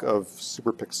doc of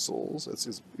superpixels,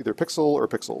 it's either pixel or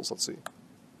pixels, let's see.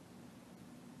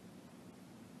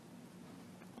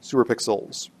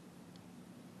 Superpixels.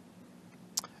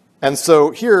 And so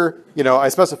here, I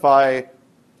specify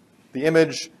the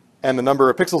image and the number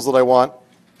of pixels that I want,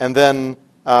 and then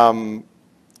there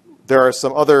are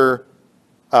some other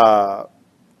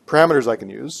parameters I can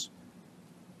use.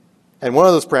 And one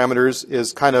of those parameters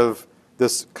is kind of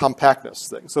this compactness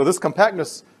thing. So this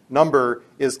compactness number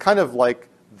is kind of like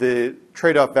the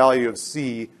trade-off value of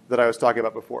C that I was talking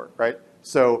about before, right?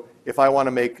 So if I want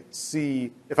to make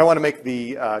C, if I want to make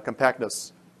the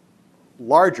compactness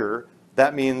larger,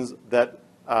 that means that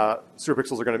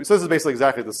superpixels are going to be, so this is basically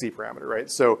exactly the C parameter, right?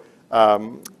 So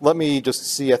let me just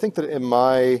see, I think that in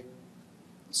my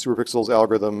superpixels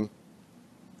algorithm,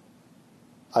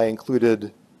 I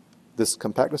included this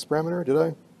compactness parameter, did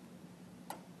I?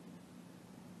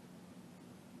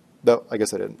 No, I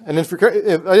guess I didn't. And if I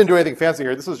didn't do anything fancy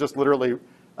here. This is just literally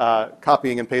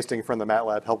copying and pasting from the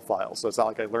MATLAB help file. So it's not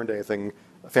like I learned anything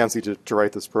fancy to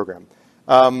write this program.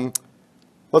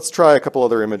 Let's try a couple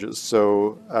other images.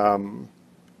 So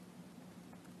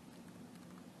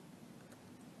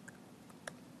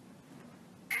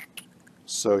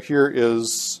here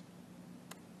is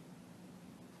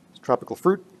tropical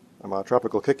fruit. I'm on a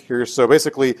tropical kick here. So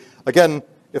basically, again,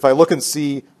 if I look and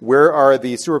see where are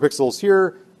the superpixels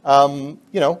here,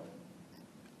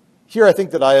 here I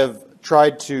think that I have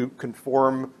tried to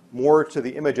conform more to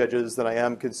the image edges than I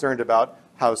am concerned about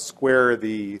how square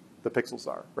the pixels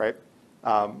are, right?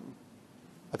 I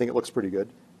think it looks pretty good.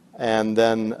 And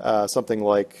then something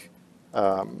like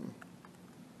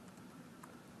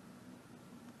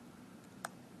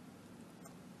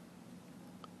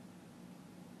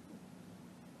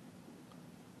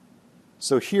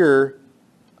so here,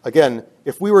 again,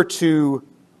 if we were to,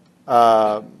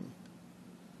 I'm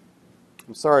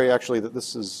sorry actually that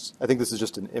this is, I think this is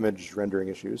just an image rendering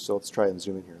issue, so let's try and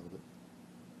zoom in here a little bit.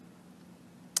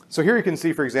 So here you can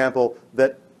see, for example,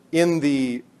 that in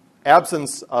the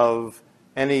absence of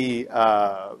any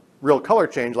real color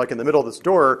change, like in the middle of this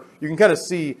door, you can kind of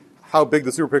see how big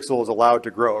the superpixel is allowed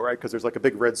to grow, right? Because there's like a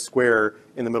big red square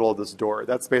in the middle of this door.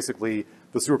 That's basically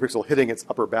the superpixel hitting its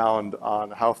upper bound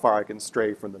on how far I can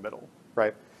stray from the middle,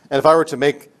 right? And if I were to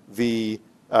make the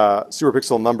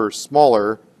superpixel number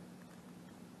smaller,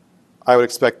 I would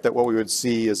expect that what we would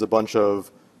see is a bunch of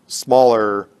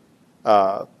smaller,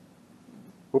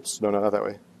 oops, no, not that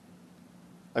way.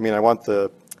 I mean, I want the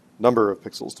number of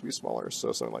pixels to be smaller,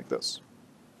 so something like this.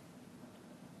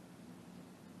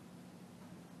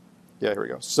 Yeah, here we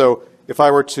go. So if I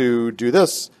were to do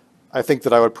this, I think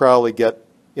that I would probably get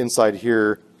inside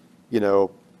here, you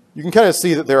can kind of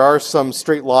see that there are some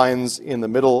straight lines in the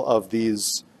middle of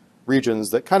these regions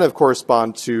that kind of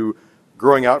correspond to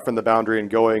growing out from the boundary and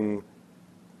going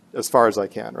as far as I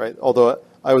can, right? Although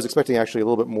I was expecting actually a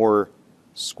little bit more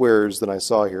squares than I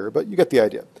saw here, but you get the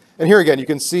idea. And here again, you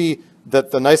can see that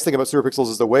the nice thing about superpixels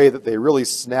is the way that they really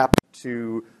snap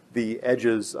to the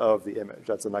edges of the image.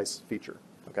 That's a nice feature,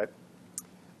 okay?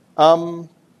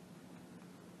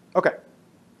 Okay,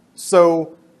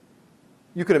 so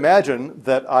you could imagine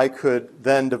that I could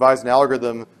then devise an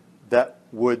algorithm that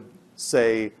would,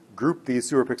 say, group these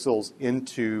superpixels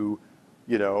into,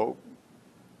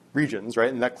 regions,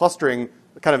 right? And that clustering,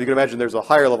 kind of, you can imagine there's a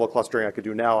higher level clustering I could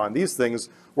do now on these things,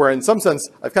 where in some sense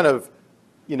I've kind of,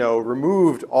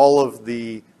 removed all of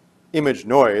the image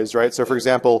noise, right? So for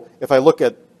example, if I look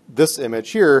at this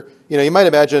image here, you might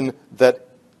imagine that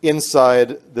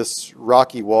inside this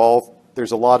rocky wall,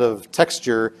 there's a lot of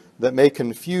texture that may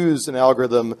confuse an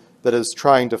algorithm that is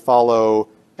trying to follow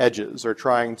edges or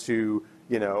trying to,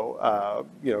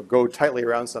 go tightly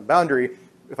around some boundary.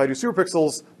 If I do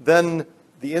superpixels, then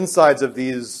the insides of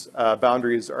these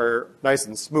boundaries are nice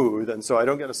and smooth, and so I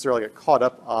don't necessarily get caught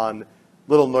up on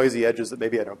little noisy edges that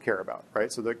maybe I don't care about,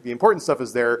 right? So the important stuff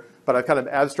is there, but I've kind of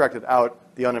abstracted out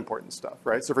the unimportant stuff,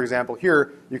 right? So for example,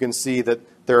 here you can see that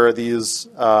there are these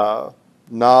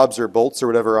knobs or bolts or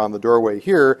whatever on the doorway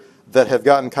here that have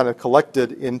gotten kind of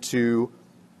collected into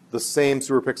the same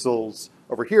superpixels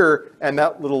over here, and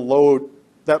that little low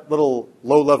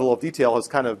level of detail has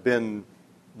kind of been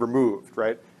removed,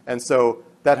 right? And so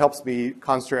that helps me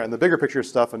concentrate on the bigger picture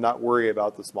stuff and not worry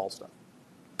about the small stuff.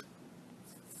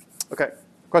 Okay,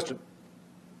 question?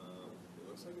 It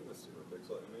looks like in the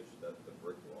superpixel image that the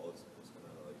brick wall is kind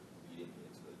of like leading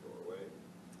into the doorway.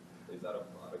 Is that a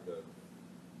product of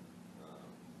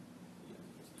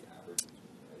just the average between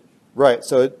the edge? Right,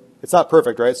 so it's not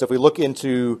perfect, right? So if we look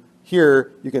into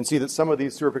here, you can see that some of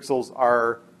these superpixels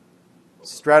are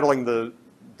straddling the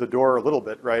door a little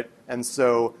bit, right? And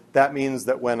so that means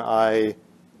that when I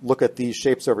look at these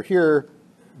shapes over here,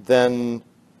 then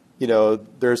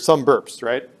there's some burps,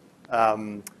 right?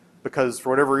 Because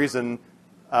for whatever reason,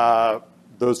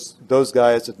 those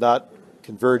guys did not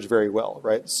converge very well,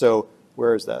 right? So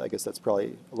where is that? I guess that's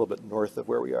probably a little bit north of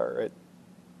where we are,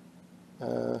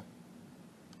 right?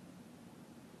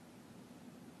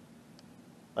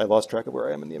 I lost track of where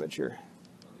I am in the image here.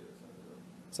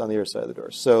 It's on the other side of the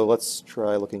door. So let's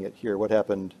try looking at here. What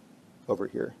happened over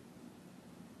here?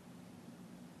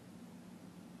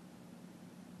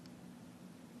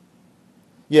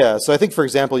 Yeah, so I think, for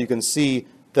example, you can see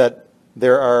that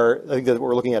there are, I think that what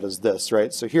we're looking at is this,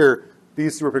 right? So here,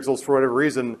 these superpixels, for whatever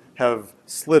reason, have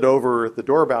slid over the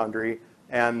door boundary,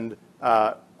 and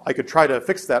I could try to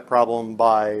fix that problem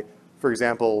by, for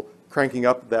example, cranking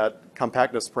up that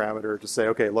compactness parameter to say,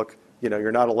 okay, look,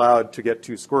 you're not allowed to get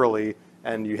too squirrely,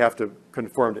 and you have to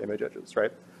conform to image edges,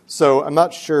 right? So I'm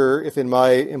not sure if in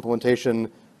my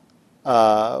implementation,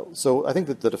 so I think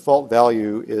that the default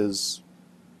value is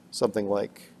something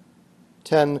like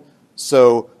 10.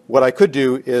 So what I could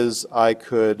do is I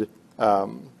could, I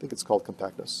think it's called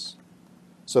compactness.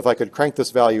 So if I could crank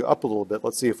this value up a little bit,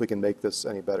 let's see if we can make this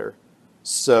any better.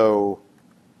 So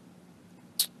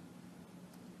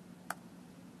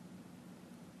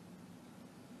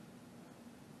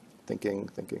thinking.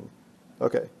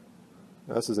 Okay,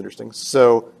 now this is interesting.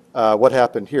 So what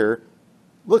happened here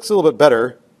looks a little bit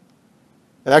better.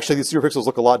 And actually, these superpixels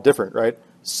look a lot different, right?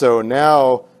 So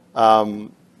now,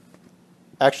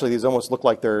 actually, these almost look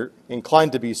like they're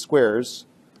inclined to be squares,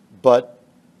 but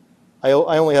I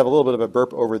only have a little bit of a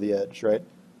burp over the edge, right?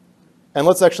 And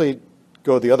let's actually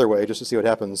go the other way just to see what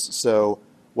happens. So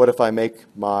what if I make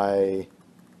my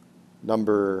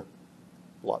number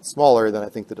a lot smaller than I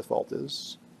think the default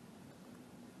is?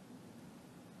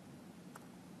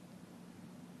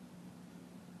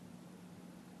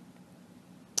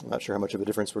 I'm not sure how much of a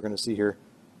difference we're going to see here.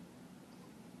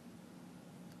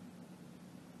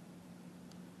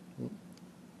 I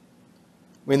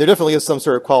mean, there definitely is some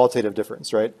sort of qualitative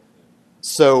difference, right?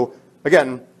 So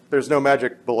again, there's no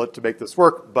magic bullet to make this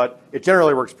work, but it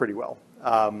generally works pretty well.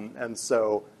 And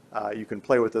so you can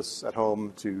play with this at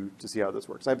home to see how this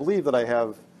works. I believe that I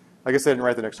have, I guess I didn't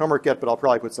write the next homework yet, but I'll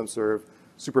probably put some sort of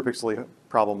super pixely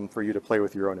problem for you to play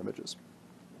with your own images.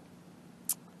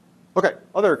 Okay,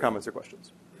 other comments or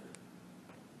questions?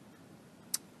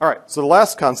 All right, so the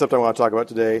last concept I want to talk about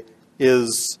today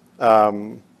is,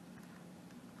 let's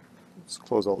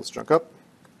close all this junk up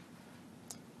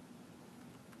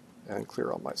and clear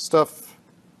all my stuff,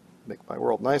 make my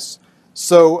world nice.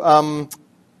 So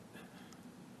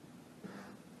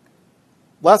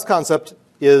last concept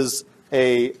is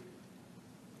a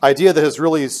idea that has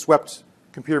really swept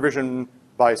computer vision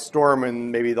by storm,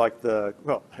 and maybe like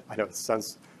well, I know it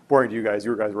sounds boring to you guys.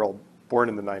 You guys were all born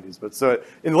in the 90s. But so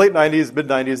in the late 90s, mid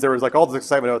 90s, there was like all this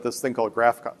excitement about this thing called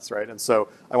graph cuts, right? And so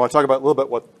I want to talk about a little bit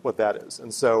what that is.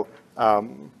 And so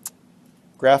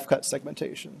graph cut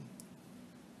segmentation.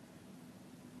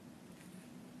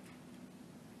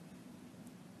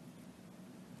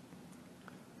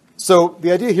 So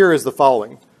the idea here is the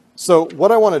following. So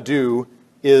what I want to do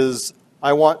is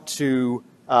I want to,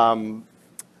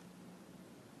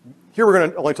 here we're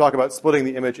going to only talk about splitting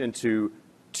the image into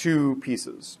two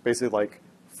pieces, basically like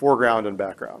foreground and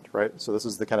background, right? So this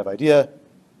is the kind of idea,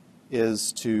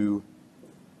 is to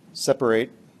separate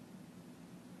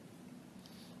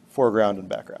foreground and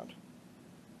background.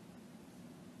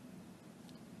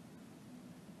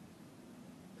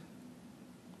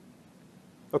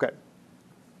 Okay,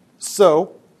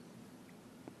 so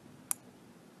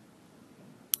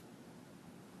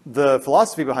the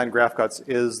philosophy behind graph cuts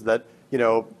is that,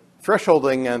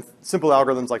 thresholding and simple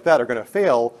algorithms like that are going to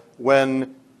fail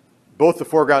when both the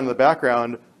foreground and the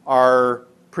background are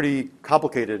pretty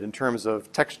complicated in terms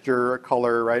of texture,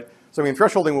 color, right? So I mean,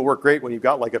 thresholding will work great when you've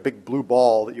got like a big blue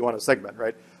ball that you want to segment,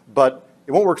 right? But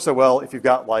it won't work so well if you've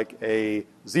got like a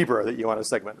zebra that you want to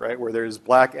segment, right? Where there's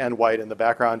black and white and the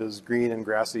background is green and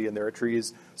grassy and there are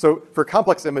trees. So for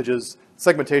complex images,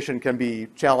 segmentation can be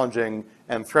challenging,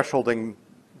 and thresholding,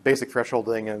 basic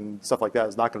thresholding and stuff like that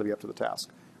is not going to be up to the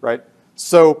task, right?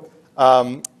 So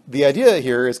the idea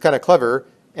here is kind of clever,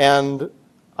 and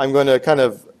I'm going to kind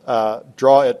of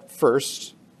draw it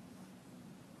first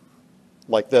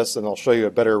like this, and I'll show you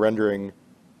a better rendering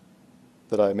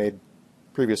that I made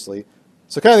previously.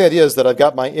 So kind of the idea is that I've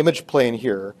got my image plane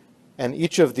here, and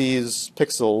each of these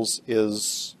pixels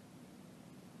is,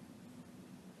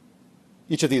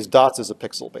 each of these dots is a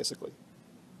pixel, basically.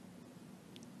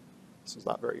 This is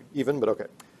not very even, but okay.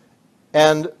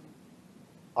 And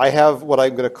I have what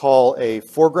I'm going to call a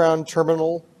foreground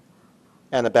terminal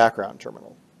and a background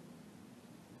terminal.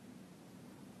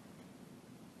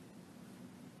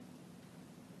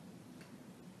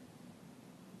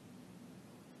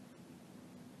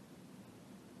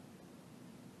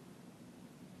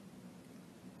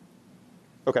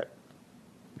 Okay.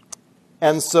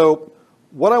 And so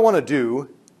what I want to do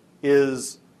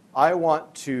is I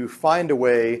want to find a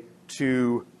way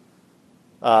to,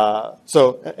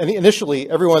 initially,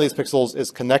 every one of these pixels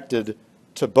is connected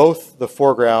to both the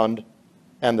foreground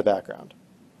and the background.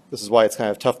 This is why it's kind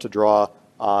of tough to draw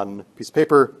on a piece of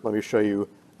paper. Let me show you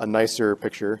a nicer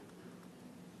picture.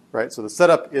 Right, so the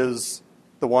setup is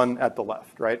the one at the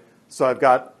left, right? So I've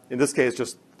got, in this case,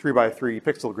 just 3 by 3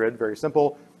 pixel grid, very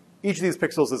simple. Each of these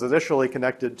pixels is initially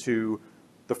connected to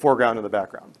the foreground and the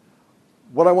background.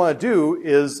 What I want to do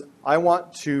is I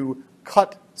want to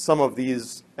cut some of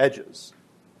these edges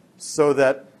so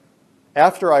that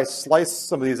after I slice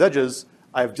some of these edges,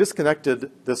 I've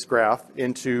disconnected this graph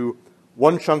into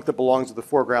one chunk that belongs to the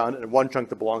foreground and one chunk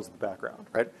that belongs to the background,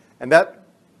 right? And that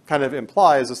kind of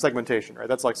implies a segmentation, right?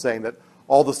 That's like saying that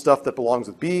all the stuff that belongs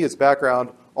with B is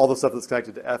background, all the stuff that's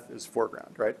connected to F is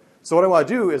foreground, right? So what I want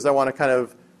to do is I want to kind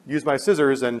of use my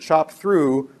scissors and chop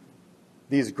through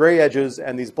these gray edges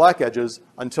and these black edges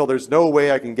until there's no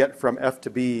way I can get from F to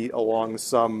B along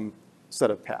some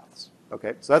set of paths,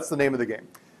 okay? So that's the name of the game.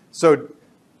 So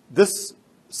this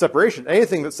separation,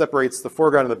 anything that separates the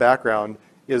foreground and the background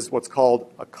is what's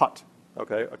called a cut,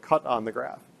 okay? A cut on the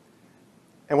graph.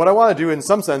 And what I want to do in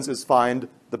some sense is find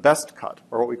the best cut,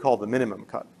 or what we call the minimum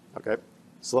cut, okay?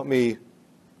 So let me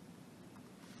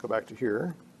go back to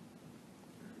here.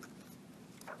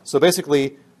 So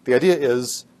basically, the idea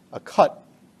is a cut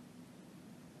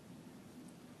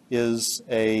is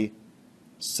a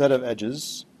set of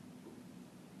edges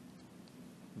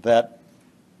that,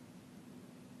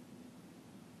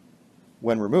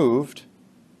 when removed,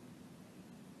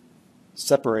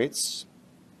 separates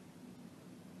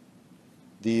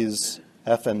these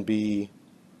F and B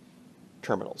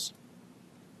terminals.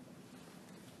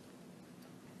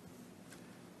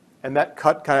 And that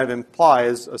cut kind of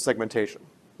implies a segmentation,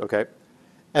 okay?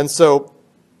 And so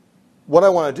what I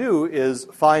want to do is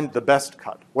find the best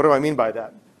cut. What do I mean by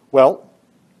that? Well,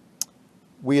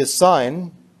 we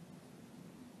assign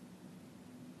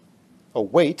a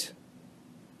weight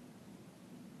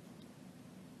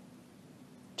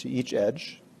to each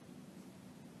edge.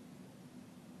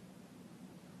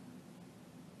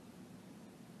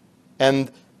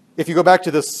 And if you go back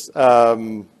to this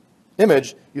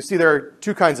image, you see there are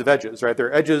two kinds of edges, right? There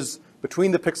are edges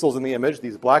between the pixels in the image,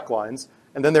 these black lines,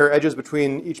 and then there are edges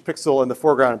between each pixel and the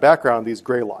foreground and background, these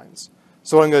gray lines.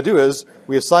 So what I'm going to do is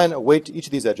we assign a weight to each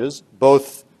of these edges,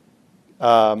 both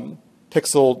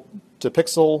pixel to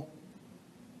pixel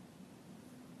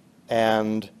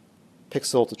and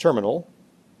pixel to terminal.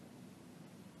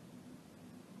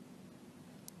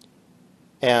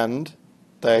 And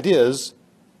the idea is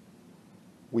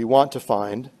we want to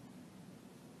find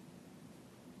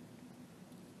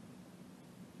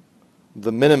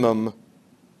the minimum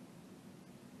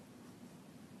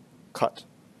cut.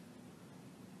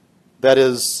 That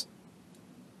is,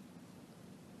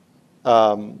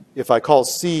 if I call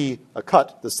C a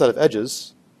cut, the set of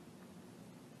edges,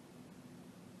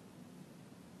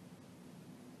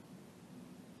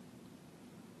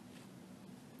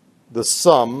 the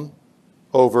sum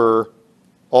over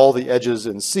all the edges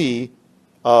in C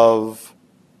of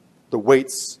the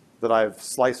weights that I've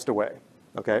sliced away,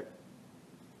 okay?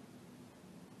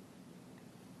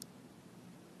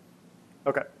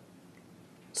 Okay.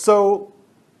 So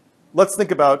let's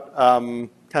think about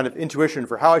kind of intuition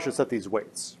for how I should set these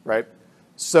weights, right?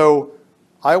 So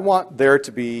I want there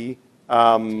to be,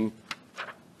 so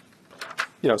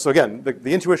again,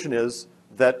 the intuition is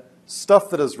that stuff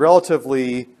that is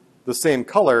relatively the same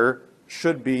color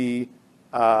should be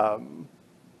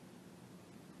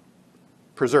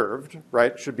preserved,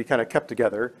 right? Should be kind of kept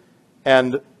together.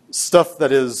 And stuff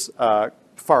that is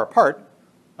far apart,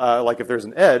 like if there's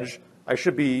an edge, I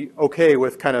should be okay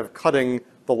with kind of cutting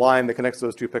the line that connects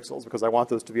those two pixels because I want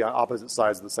those to be on opposite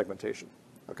sides of the segmentation,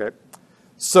 okay?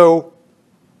 So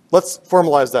let's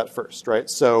formalize that first, right?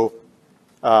 So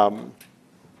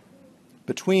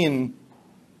between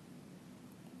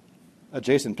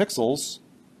adjacent pixels,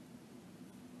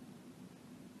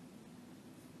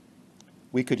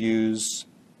 we could use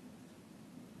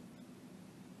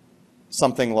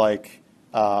something like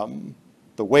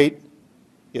the weight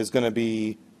is going to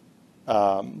be,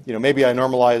 maybe I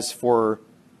normalize for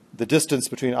the distance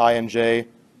between I and j.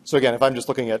 So again, if I'm just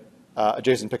looking at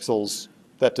adjacent pixels,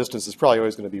 that distance is probably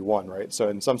always going to be 1, right? So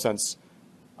in some sense,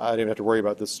 I don't even have to worry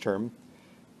about this term.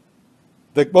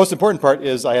 The most important part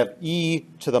is I have e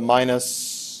to the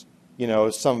minus,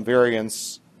 some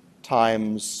variance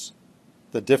times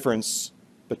the difference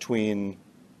between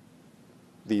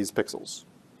these pixels,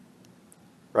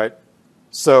 right?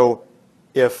 So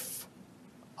if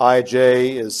ij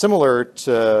is similar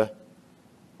to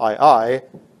ii,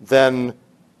 then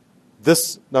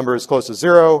this number is close to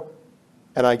 0,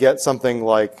 and I get something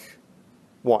like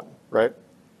 1, right?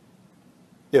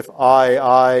 If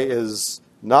I is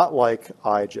not like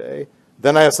ij,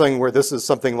 then I have something where this is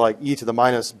something like e to the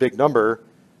minus big number,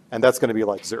 and that's going to be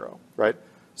like 0, right?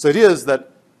 So the idea is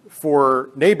that for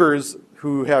neighbors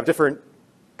who have different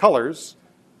colors,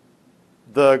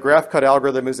 the graph cut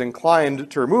algorithm is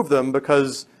inclined to remove them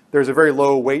because there's a very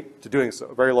low weight to doing so,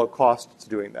 a very low cost to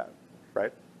doing that,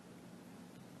 right?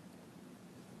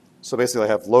 So basically I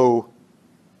have low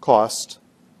cost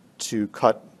to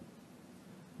cut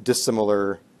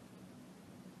dissimilar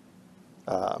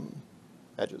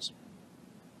edges.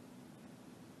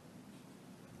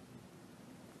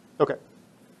 Okay.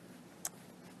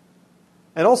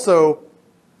 And also,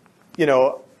 you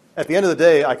know, at the end of the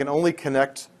day, I can only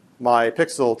connect my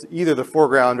pixel to either the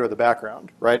foreground or the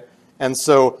background, right? And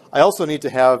so I also need to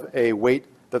have a weight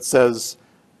that says,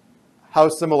 how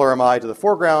similar am I to the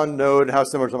foreground node, and how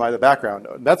similar am I to the background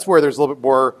node? And that's where there's a little bit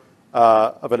more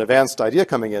of an advanced idea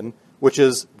coming in, which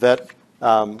is that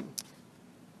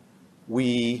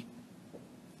we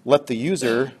let the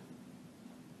user,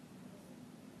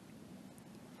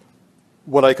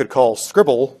 what I could call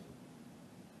scribble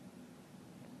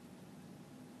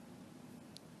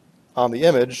on the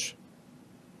image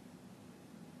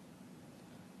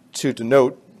to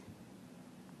denote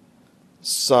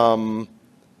some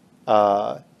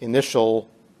initial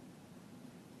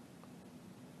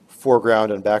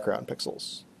foreground and background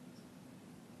pixels.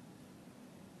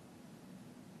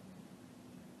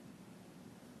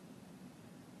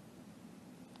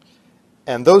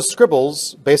 And those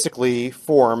scribbles basically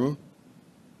form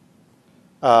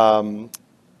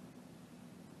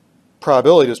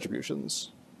probability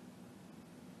distributions.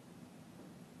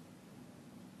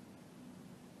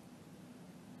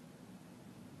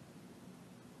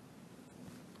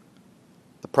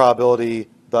 The probability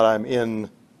that I'm in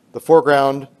the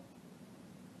foreground,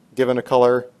 given a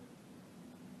color,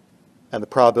 and the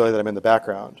probability that I'm in the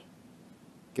background,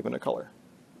 given a color.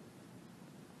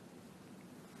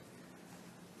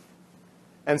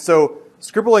 And so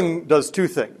scribbling does two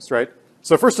things, right?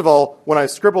 So first of all, when I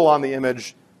scribble on the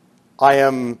image, I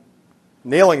am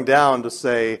nailing down to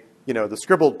say, you know, the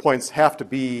scribbled points have to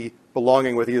be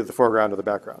belonging with either the foreground or the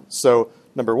background. So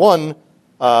number one,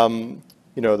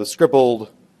 you know, the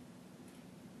scribbled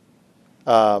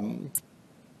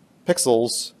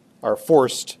pixels are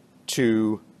forced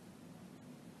to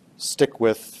stick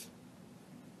with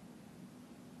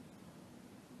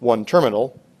one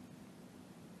terminal.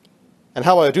 And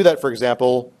how I do that, for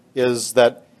example, is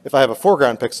that if I have a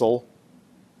foreground pixel,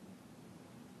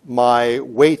 my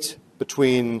weight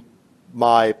between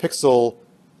my pixel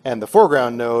and the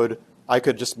foreground node, I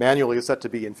could just manually set to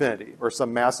be infinity or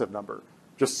some massive number,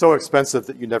 just so expensive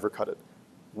that you never cut it.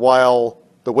 While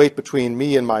the weight between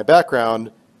me and my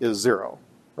background is 0,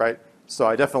 right? So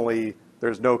I definitely,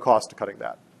 there's no cost to cutting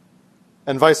that.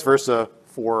 And vice versa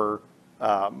for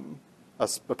a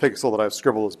pixel that I've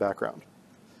scribbled as background.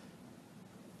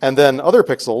 And then other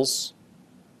pixels,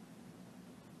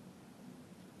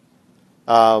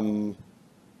 I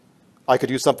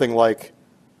could use something like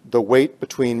the weight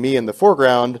between me and the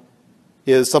foreground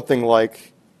is something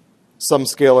like some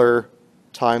scalar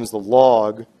times the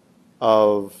log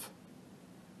of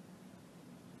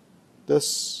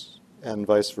this and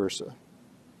vice versa.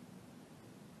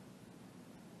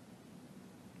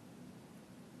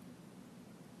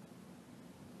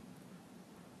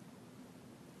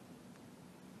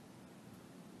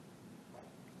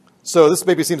 So this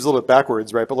maybe seems a little bit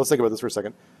backwards, right? But let's think about this for a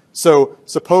second. So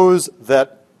suppose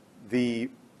that the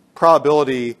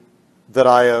probability that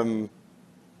I am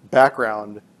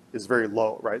background is very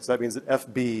low, right? So that means that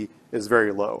FB is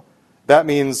very low. That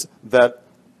means that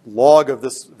log of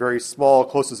this very small,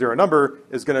 close to 0 number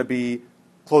is going to be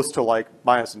close to like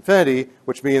minus infinity,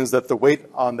 which means that the weight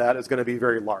on that is going to be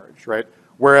very large, right?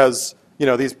 Whereas, you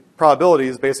know, these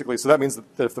probabilities basically, so that means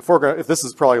that if the foreground, if this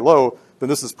is probably low, then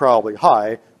this is probably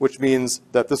high, which means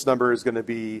that this number is going to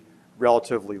be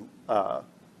relatively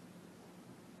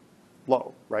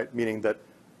low, right? Meaning that,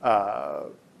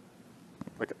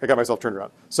 like I got myself turned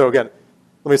around. So again,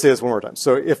 let me say this one more time.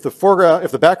 So if the foreground,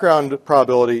 if the background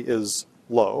probability is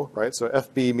low, right? So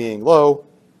FB meaning low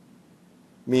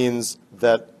means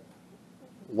that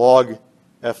log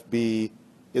FB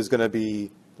is going to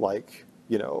be like,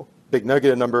 you know, big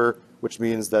negative number, which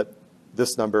means that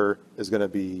this number is going to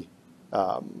be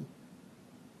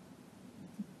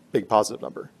big positive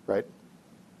number, right?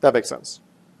 That makes sense.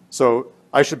 So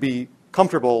I should be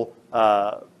comfortable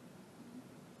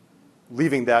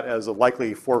leaving that as a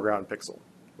likely foreground pixel,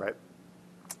 right?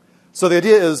 So the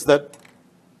idea is that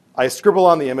I scribble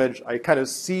on the image, I kind of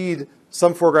seed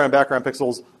some foreground and background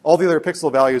pixels. All the other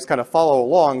pixel values kind of follow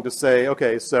along to say,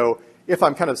 okay, so if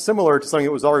I'm kind of similar to something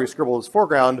that was already scribbled as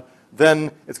foreground,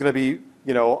 then it's going to be,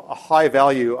 you know, a high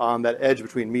value on that edge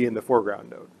between me and the foreground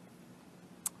node.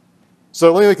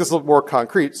 So let me make this a little more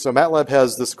concrete. So MATLAB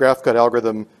has this graph cut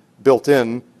algorithm built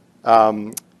in,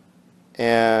 and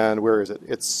where is it?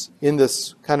 It's in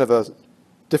this kind of a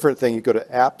different thing. You go to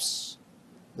apps,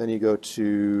 then you go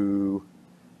to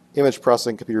image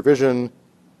processing, computer vision,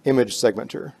 image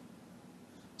segmenter.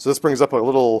 So this brings up a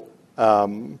little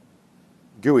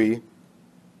GUI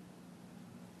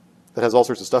that has all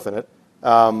sorts of stuff in it.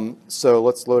 So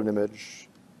let's load an image.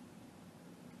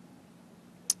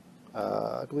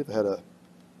 I believe I had a...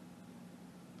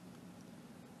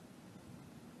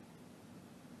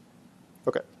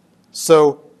 Okay.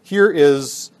 So here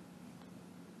is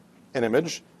an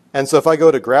image. And so if I go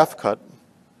to graph cut,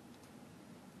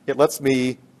 it lets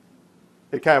me,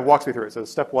 it kind of walks me through it. It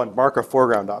says step 1, mark a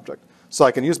foreground object. So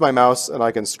I can use my mouse and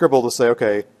I can scribble to say,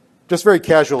 okay, just very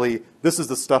casually, this is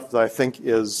the stuff that I think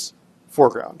is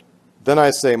foreground. Then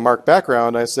I say mark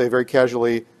background. I say very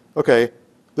casually, okay,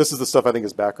 this is the stuff I think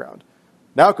is background.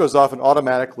 Now it goes off and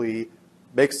automatically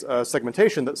makes a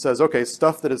segmentation that says, okay,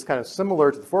 stuff that is kind of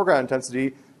similar to the foreground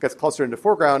intensity gets clustered into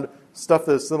foreground. Stuff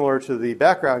that is similar to the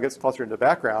background gets clustered into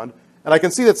background. And I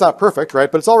can see that's not perfect,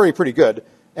 right? But it's already pretty good.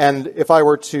 And if I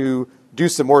were to do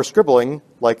some more scribbling,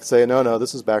 like say, no,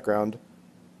 this is background,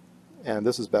 and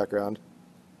this is background,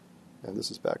 and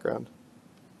this is background.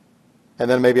 And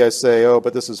then maybe I say, oh,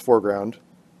 but this is foreground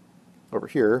over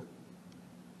here.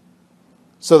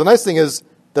 So the nice thing is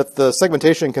that the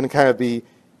segmentation can kind of be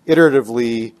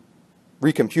iteratively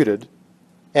recomputed.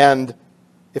 And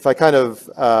if I kind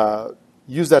of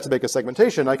use that to make a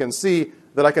segmentation, I can see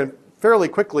that I can fairly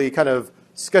quickly kind of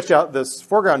sketch out this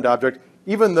foreground object,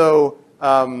 even though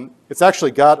it's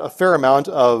actually got a fair amount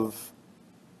of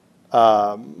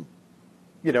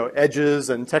you know, edges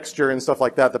and texture and stuff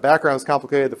like that. The background is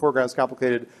complicated, the foreground is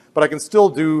complicated, but I can still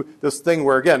do this thing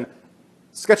where, again,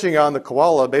 sketching on the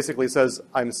koala basically says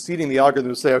I'm seeding the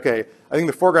algorithm to say, okay, I think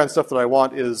the foreground stuff that I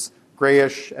want is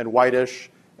grayish and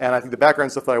whitish, and I think the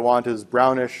background stuff that I want is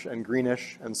brownish and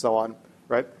greenish and so on,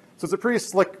 right? So it's a pretty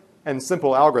slick and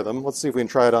simple algorithm. Let's see if we can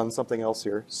try it on something else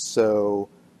here. So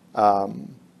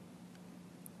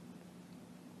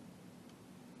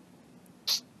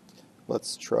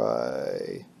let's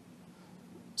try,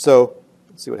 so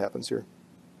let's see what happens here.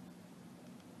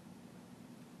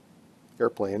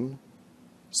 Airplane.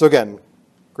 So again,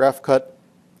 graph cut,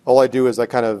 all I do is I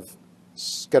kind of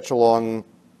sketch along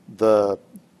the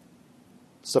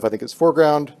stuff I think is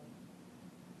foreground.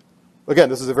 Again,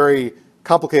 this is a very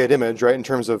complicated image, right, in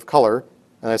terms of color.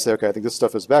 And I say, okay, I think this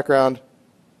stuff is background.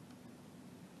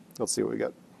 Let's see what we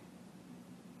get.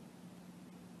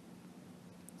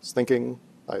 It's thinking,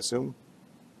 I assume.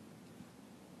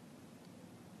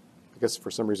 I guess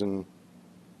for some reason.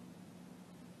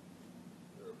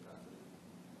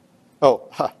 Oh,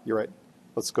 you're right.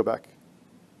 Let's go back.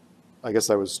 I guess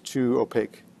I was too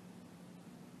opaque.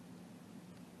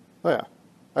 Oh yeah,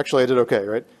 actually I did okay,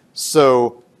 right?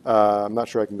 So I'm not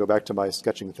sure I can go back to my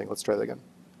sketching thing. Let's try that again.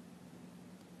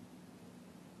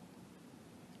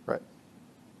 Right.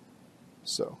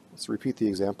 So let's repeat the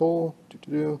example.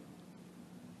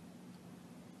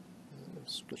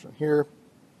 Sketch on here.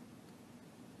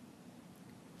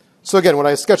 So again, when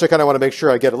I sketch, I kind of want to make sure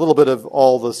I get a little bit of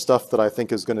all the stuff that I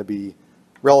think is going to be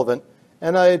relevant.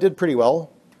 And I did pretty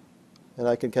well. And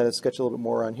I can kind of sketch a little bit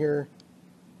more on here.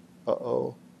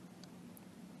 Uh-oh.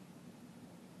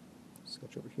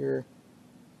 Sketch over here.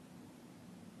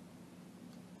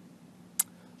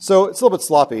 So it's a little bit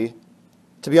sloppy.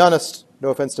 To be honest, no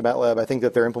offense to MATLAB, I think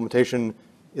that their implementation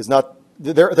is not,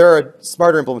 there are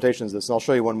smarter implementations of this, and I'll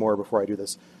show you one more before I do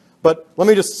this. But let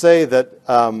me just say that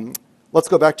let's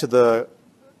go back to the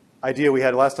idea we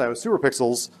had last time with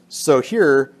superpixels. So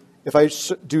here, if I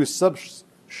do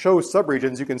show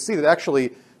subregions, you can see that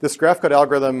actually this graph cut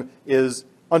algorithm is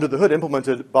under the hood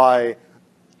implemented by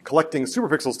collecting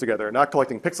superpixels together, not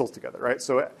collecting pixels together, right?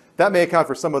 So that may account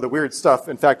for some of the weird stuff.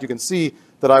 In fact, you can see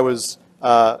that I was,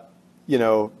 you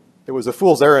know, it was a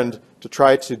fool's errand to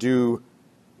try to do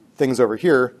things over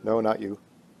here. No, not you.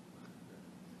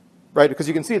 Right, because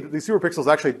you can see that these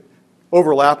superpixels actually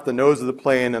overlap the nose of the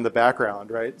plane and the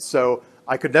background, right? So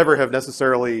I could never have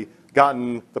necessarily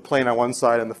gotten the plane on one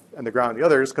side and the ground on the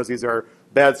others because these are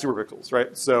bad superpixels,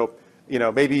 right? So, you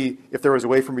know, maybe if there was a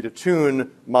way for me to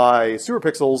tune my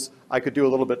superpixels, I could do a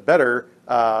little bit better,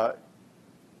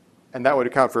 and that would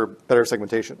account for better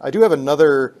segmentation. I do have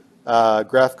another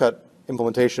graph cut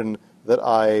implementation that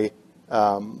I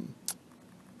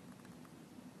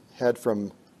had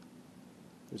from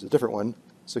There's a different one.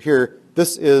 So here,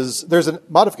 there's a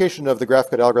modification of the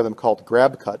GraphCut algorithm called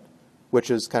GrabCut, which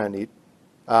is kind of neat.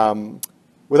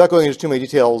 Without going into too many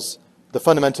details, the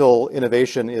fundamental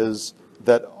innovation is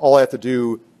that all I have to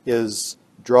do is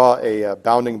draw a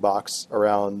bounding box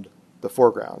around the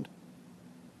foreground.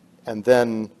 And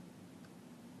then,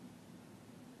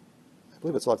 I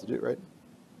believe that's all I have to do, right?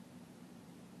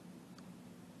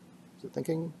 Is it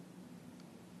thinking?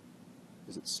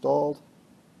 Is it stalled?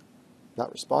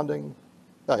 Not responding?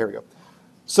 Oh, here we go.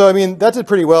 So, I mean, that did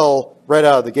pretty well right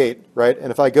out of the gate, right?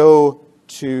 And if I go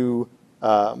to,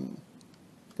 go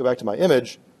back to my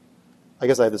image, I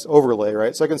guess I have this overlay,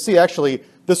 right? So I can see actually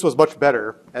this was much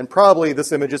better. And probably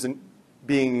this image isn't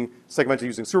being segmented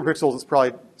using superpixels. It's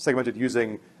probably segmented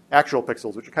using actual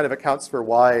pixels, which kind of accounts for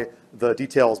why the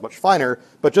detail is much finer.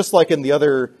 But just like in the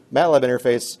other MATLAB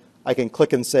interface, I can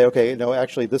click and say, okay, no,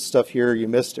 actually this stuff here you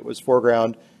missed, it was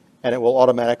foreground, and it will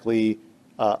automatically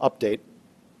update.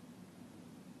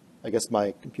 I guess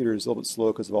my computer is a little bit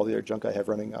slow because of all the other junk I have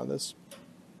running on this.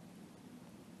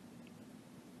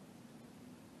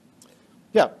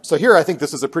 Yeah, so here I think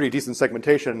this is a pretty decent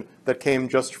segmentation that came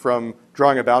just from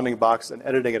drawing a bounding box and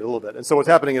editing it a little bit. And so what's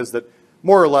happening is that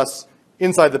more or less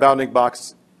inside the bounding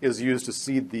box is used to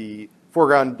see the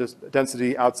foreground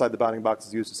density, outside the bounding box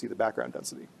is used to see the background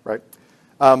density, right?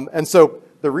 And so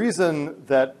the reason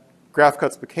that graph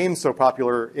cuts became so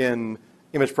popular in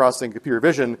image processing and computer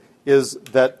vision is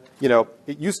that, you know,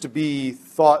 it used to be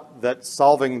thought that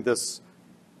solving this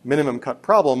minimum cut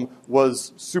problem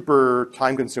was super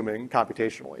time-consuming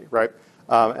computationally, right?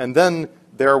 And then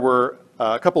there were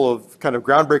a couple of kind of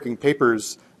groundbreaking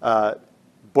papers.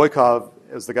 Boykov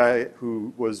is the guy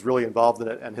who was really involved in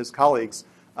it, and his colleagues,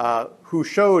 who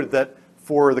showed that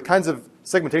for the kinds of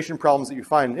segmentation problems that you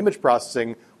find in image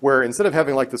processing, where instead of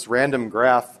having like this random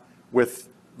graph with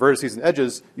vertices and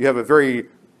edges, you have a very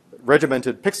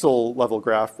regimented pixel level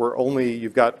graph where only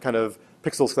you've got kind of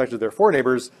pixels connected to their four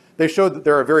neighbors. They showed that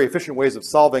there are very efficient ways of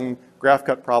solving graph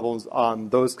cut problems on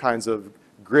those kinds of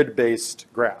grid-based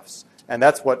graphs. And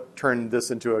that's what turned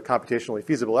this into a computationally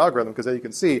feasible algorithm, because as you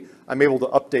can see, I'm able to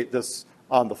update this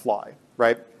on the fly,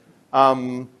 right?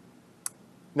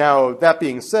 Now, that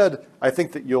being said, I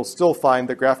think that you'll still find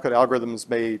that graph cut algorithms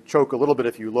may choke a little bit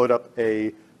if you load up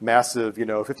a massive,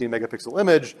 15 megapixel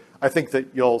image. I think that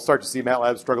you'll start to see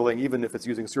MATLAB struggling even if it's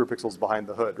using superpixels behind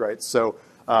the hood, right? So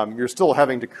you're still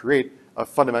having to create a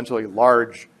fundamentally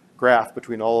large graph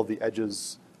between all of the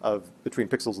edges between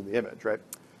pixels in the image, right?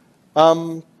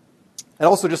 And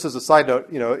also, just as a side note,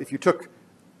 if you took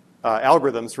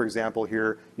algorithms, for example,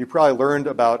 here, you probably learned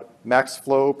about max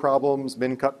flow problems,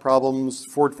 min cut problems,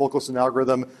 Ford-Fulkerson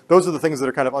algorithm. Those are the things that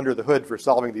are kind of under the hood for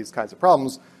solving these kinds of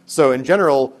problems. So in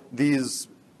general, these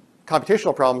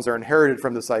computational problems are inherited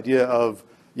from this idea of,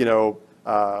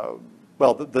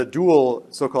 the dual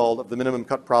so-called of the minimum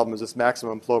cut problem is this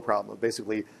maximum flow problem of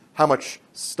basically how much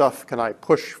stuff can I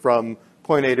push from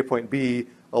point A to point B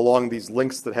along these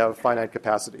links that have finite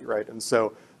capacity, right? And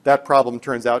so that problem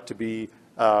turns out to be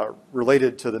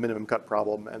related to the minimum cut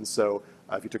problem. And so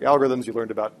if you took algorithms, you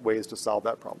learned about ways to solve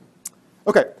that problem.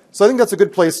 Okay, so I think that's a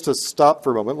good place to stop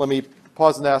for a moment. Let me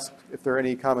pause and ask if there are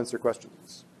any comments or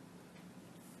questions.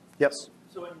 Yes?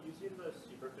 So when using the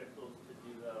superpixels to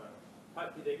do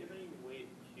do they give any weight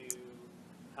to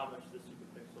how much the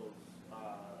superpixels,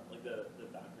 like the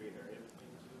boundary area between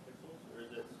the superpixels, or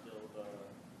is it still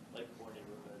the core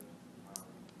neighborhood?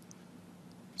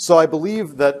 So I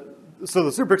believe that, so the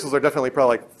superpixels are definitely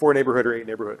probably like 4 neighborhood or 8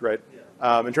 neighborhood, right? Yeah.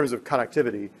 In terms of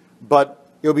connectivity. But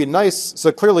it would be nice,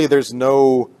 so clearly there's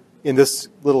no, in this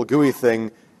little GUI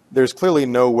thing, there's clearly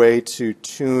no way to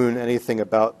tune anything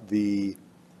about the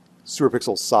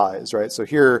superpixel size, right? So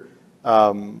here,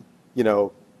 I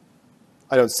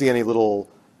don't see any little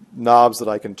knobs that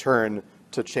I can turn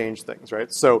to change things,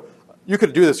 right? So you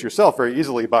could do this yourself very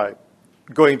easily by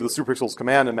going to the superpixels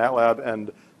command in MATLAB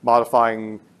and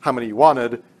modifying how many you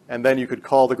wanted, and then you could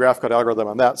call the graph cut algorithm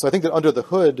on that. So I think that under the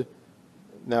hood,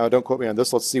 now don't quote me on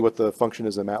this, let's see what the function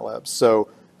is in MATLAB. So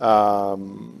I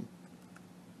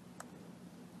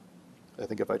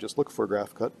think if I just look for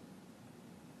graph cut,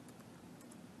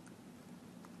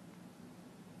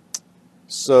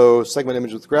 so segment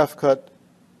image with graph cut.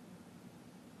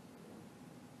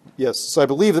 Yes, so I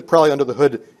believe that probably under the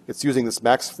hood it's using this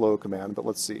max flow command, but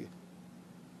let's see.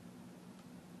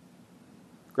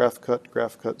 Graph cut,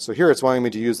 graph cut. So here it's wanting me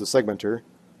to use the segmenter,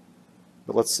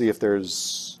 but let's see if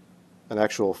there's an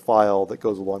actual file that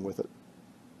goes along with it.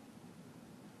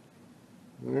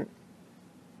 I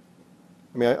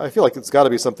mean, I feel like it's got to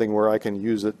be something where I can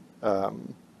use it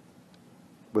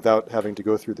without having to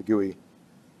go through the GUI.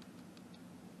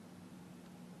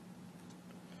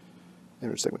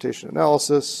 image segmentation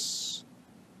analysis.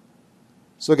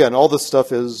 So again, all this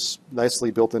stuff is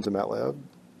nicely built into MATLAB.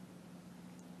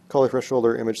 Color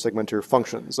thresholder, image segmenter,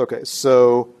 functions. Okay,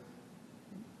 so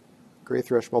gray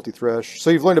thresh, multi-thresh. So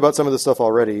you've learned about some of this stuff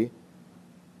already.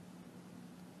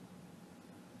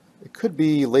 It could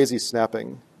be lazy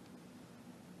snapping.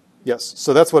 Yes,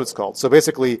 so that's what it's called. So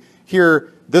basically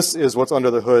here, this is what's under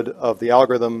the hood of the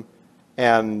algorithm,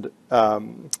 and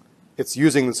it's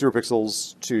using the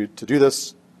superpixels to do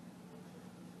this.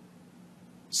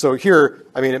 So here,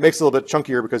 I mean, it makes it a little bit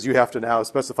chunkier because you have to now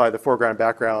specify the foreground,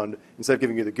 background. Instead of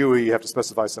giving you the GUI, you have to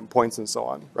specify some points and so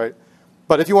on, right?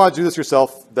 But if you want to do this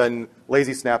yourself, then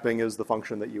lazy snapping is the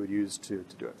function that you would use to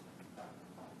do it.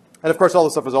 And of course, all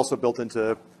this stuff is also built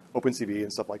into OpenCV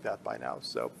and stuff like that by now,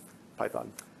 so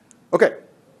Python. Okay,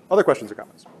 other questions or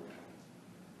comments?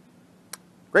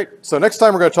 Great. So next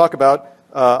time we're going to talk about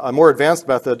a more advanced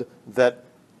method that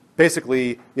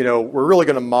basically, we're really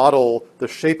going to model the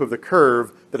shape of the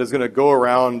curve that is going to go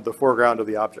around the foreground of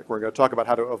the object. We're going to talk about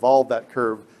how to evolve that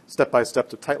curve step by step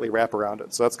to tightly wrap around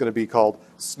it. So that's going to be called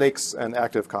snakes and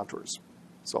active contours.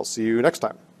 So I'll see you next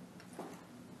time.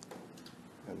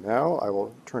 And now I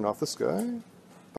will turn off this guy.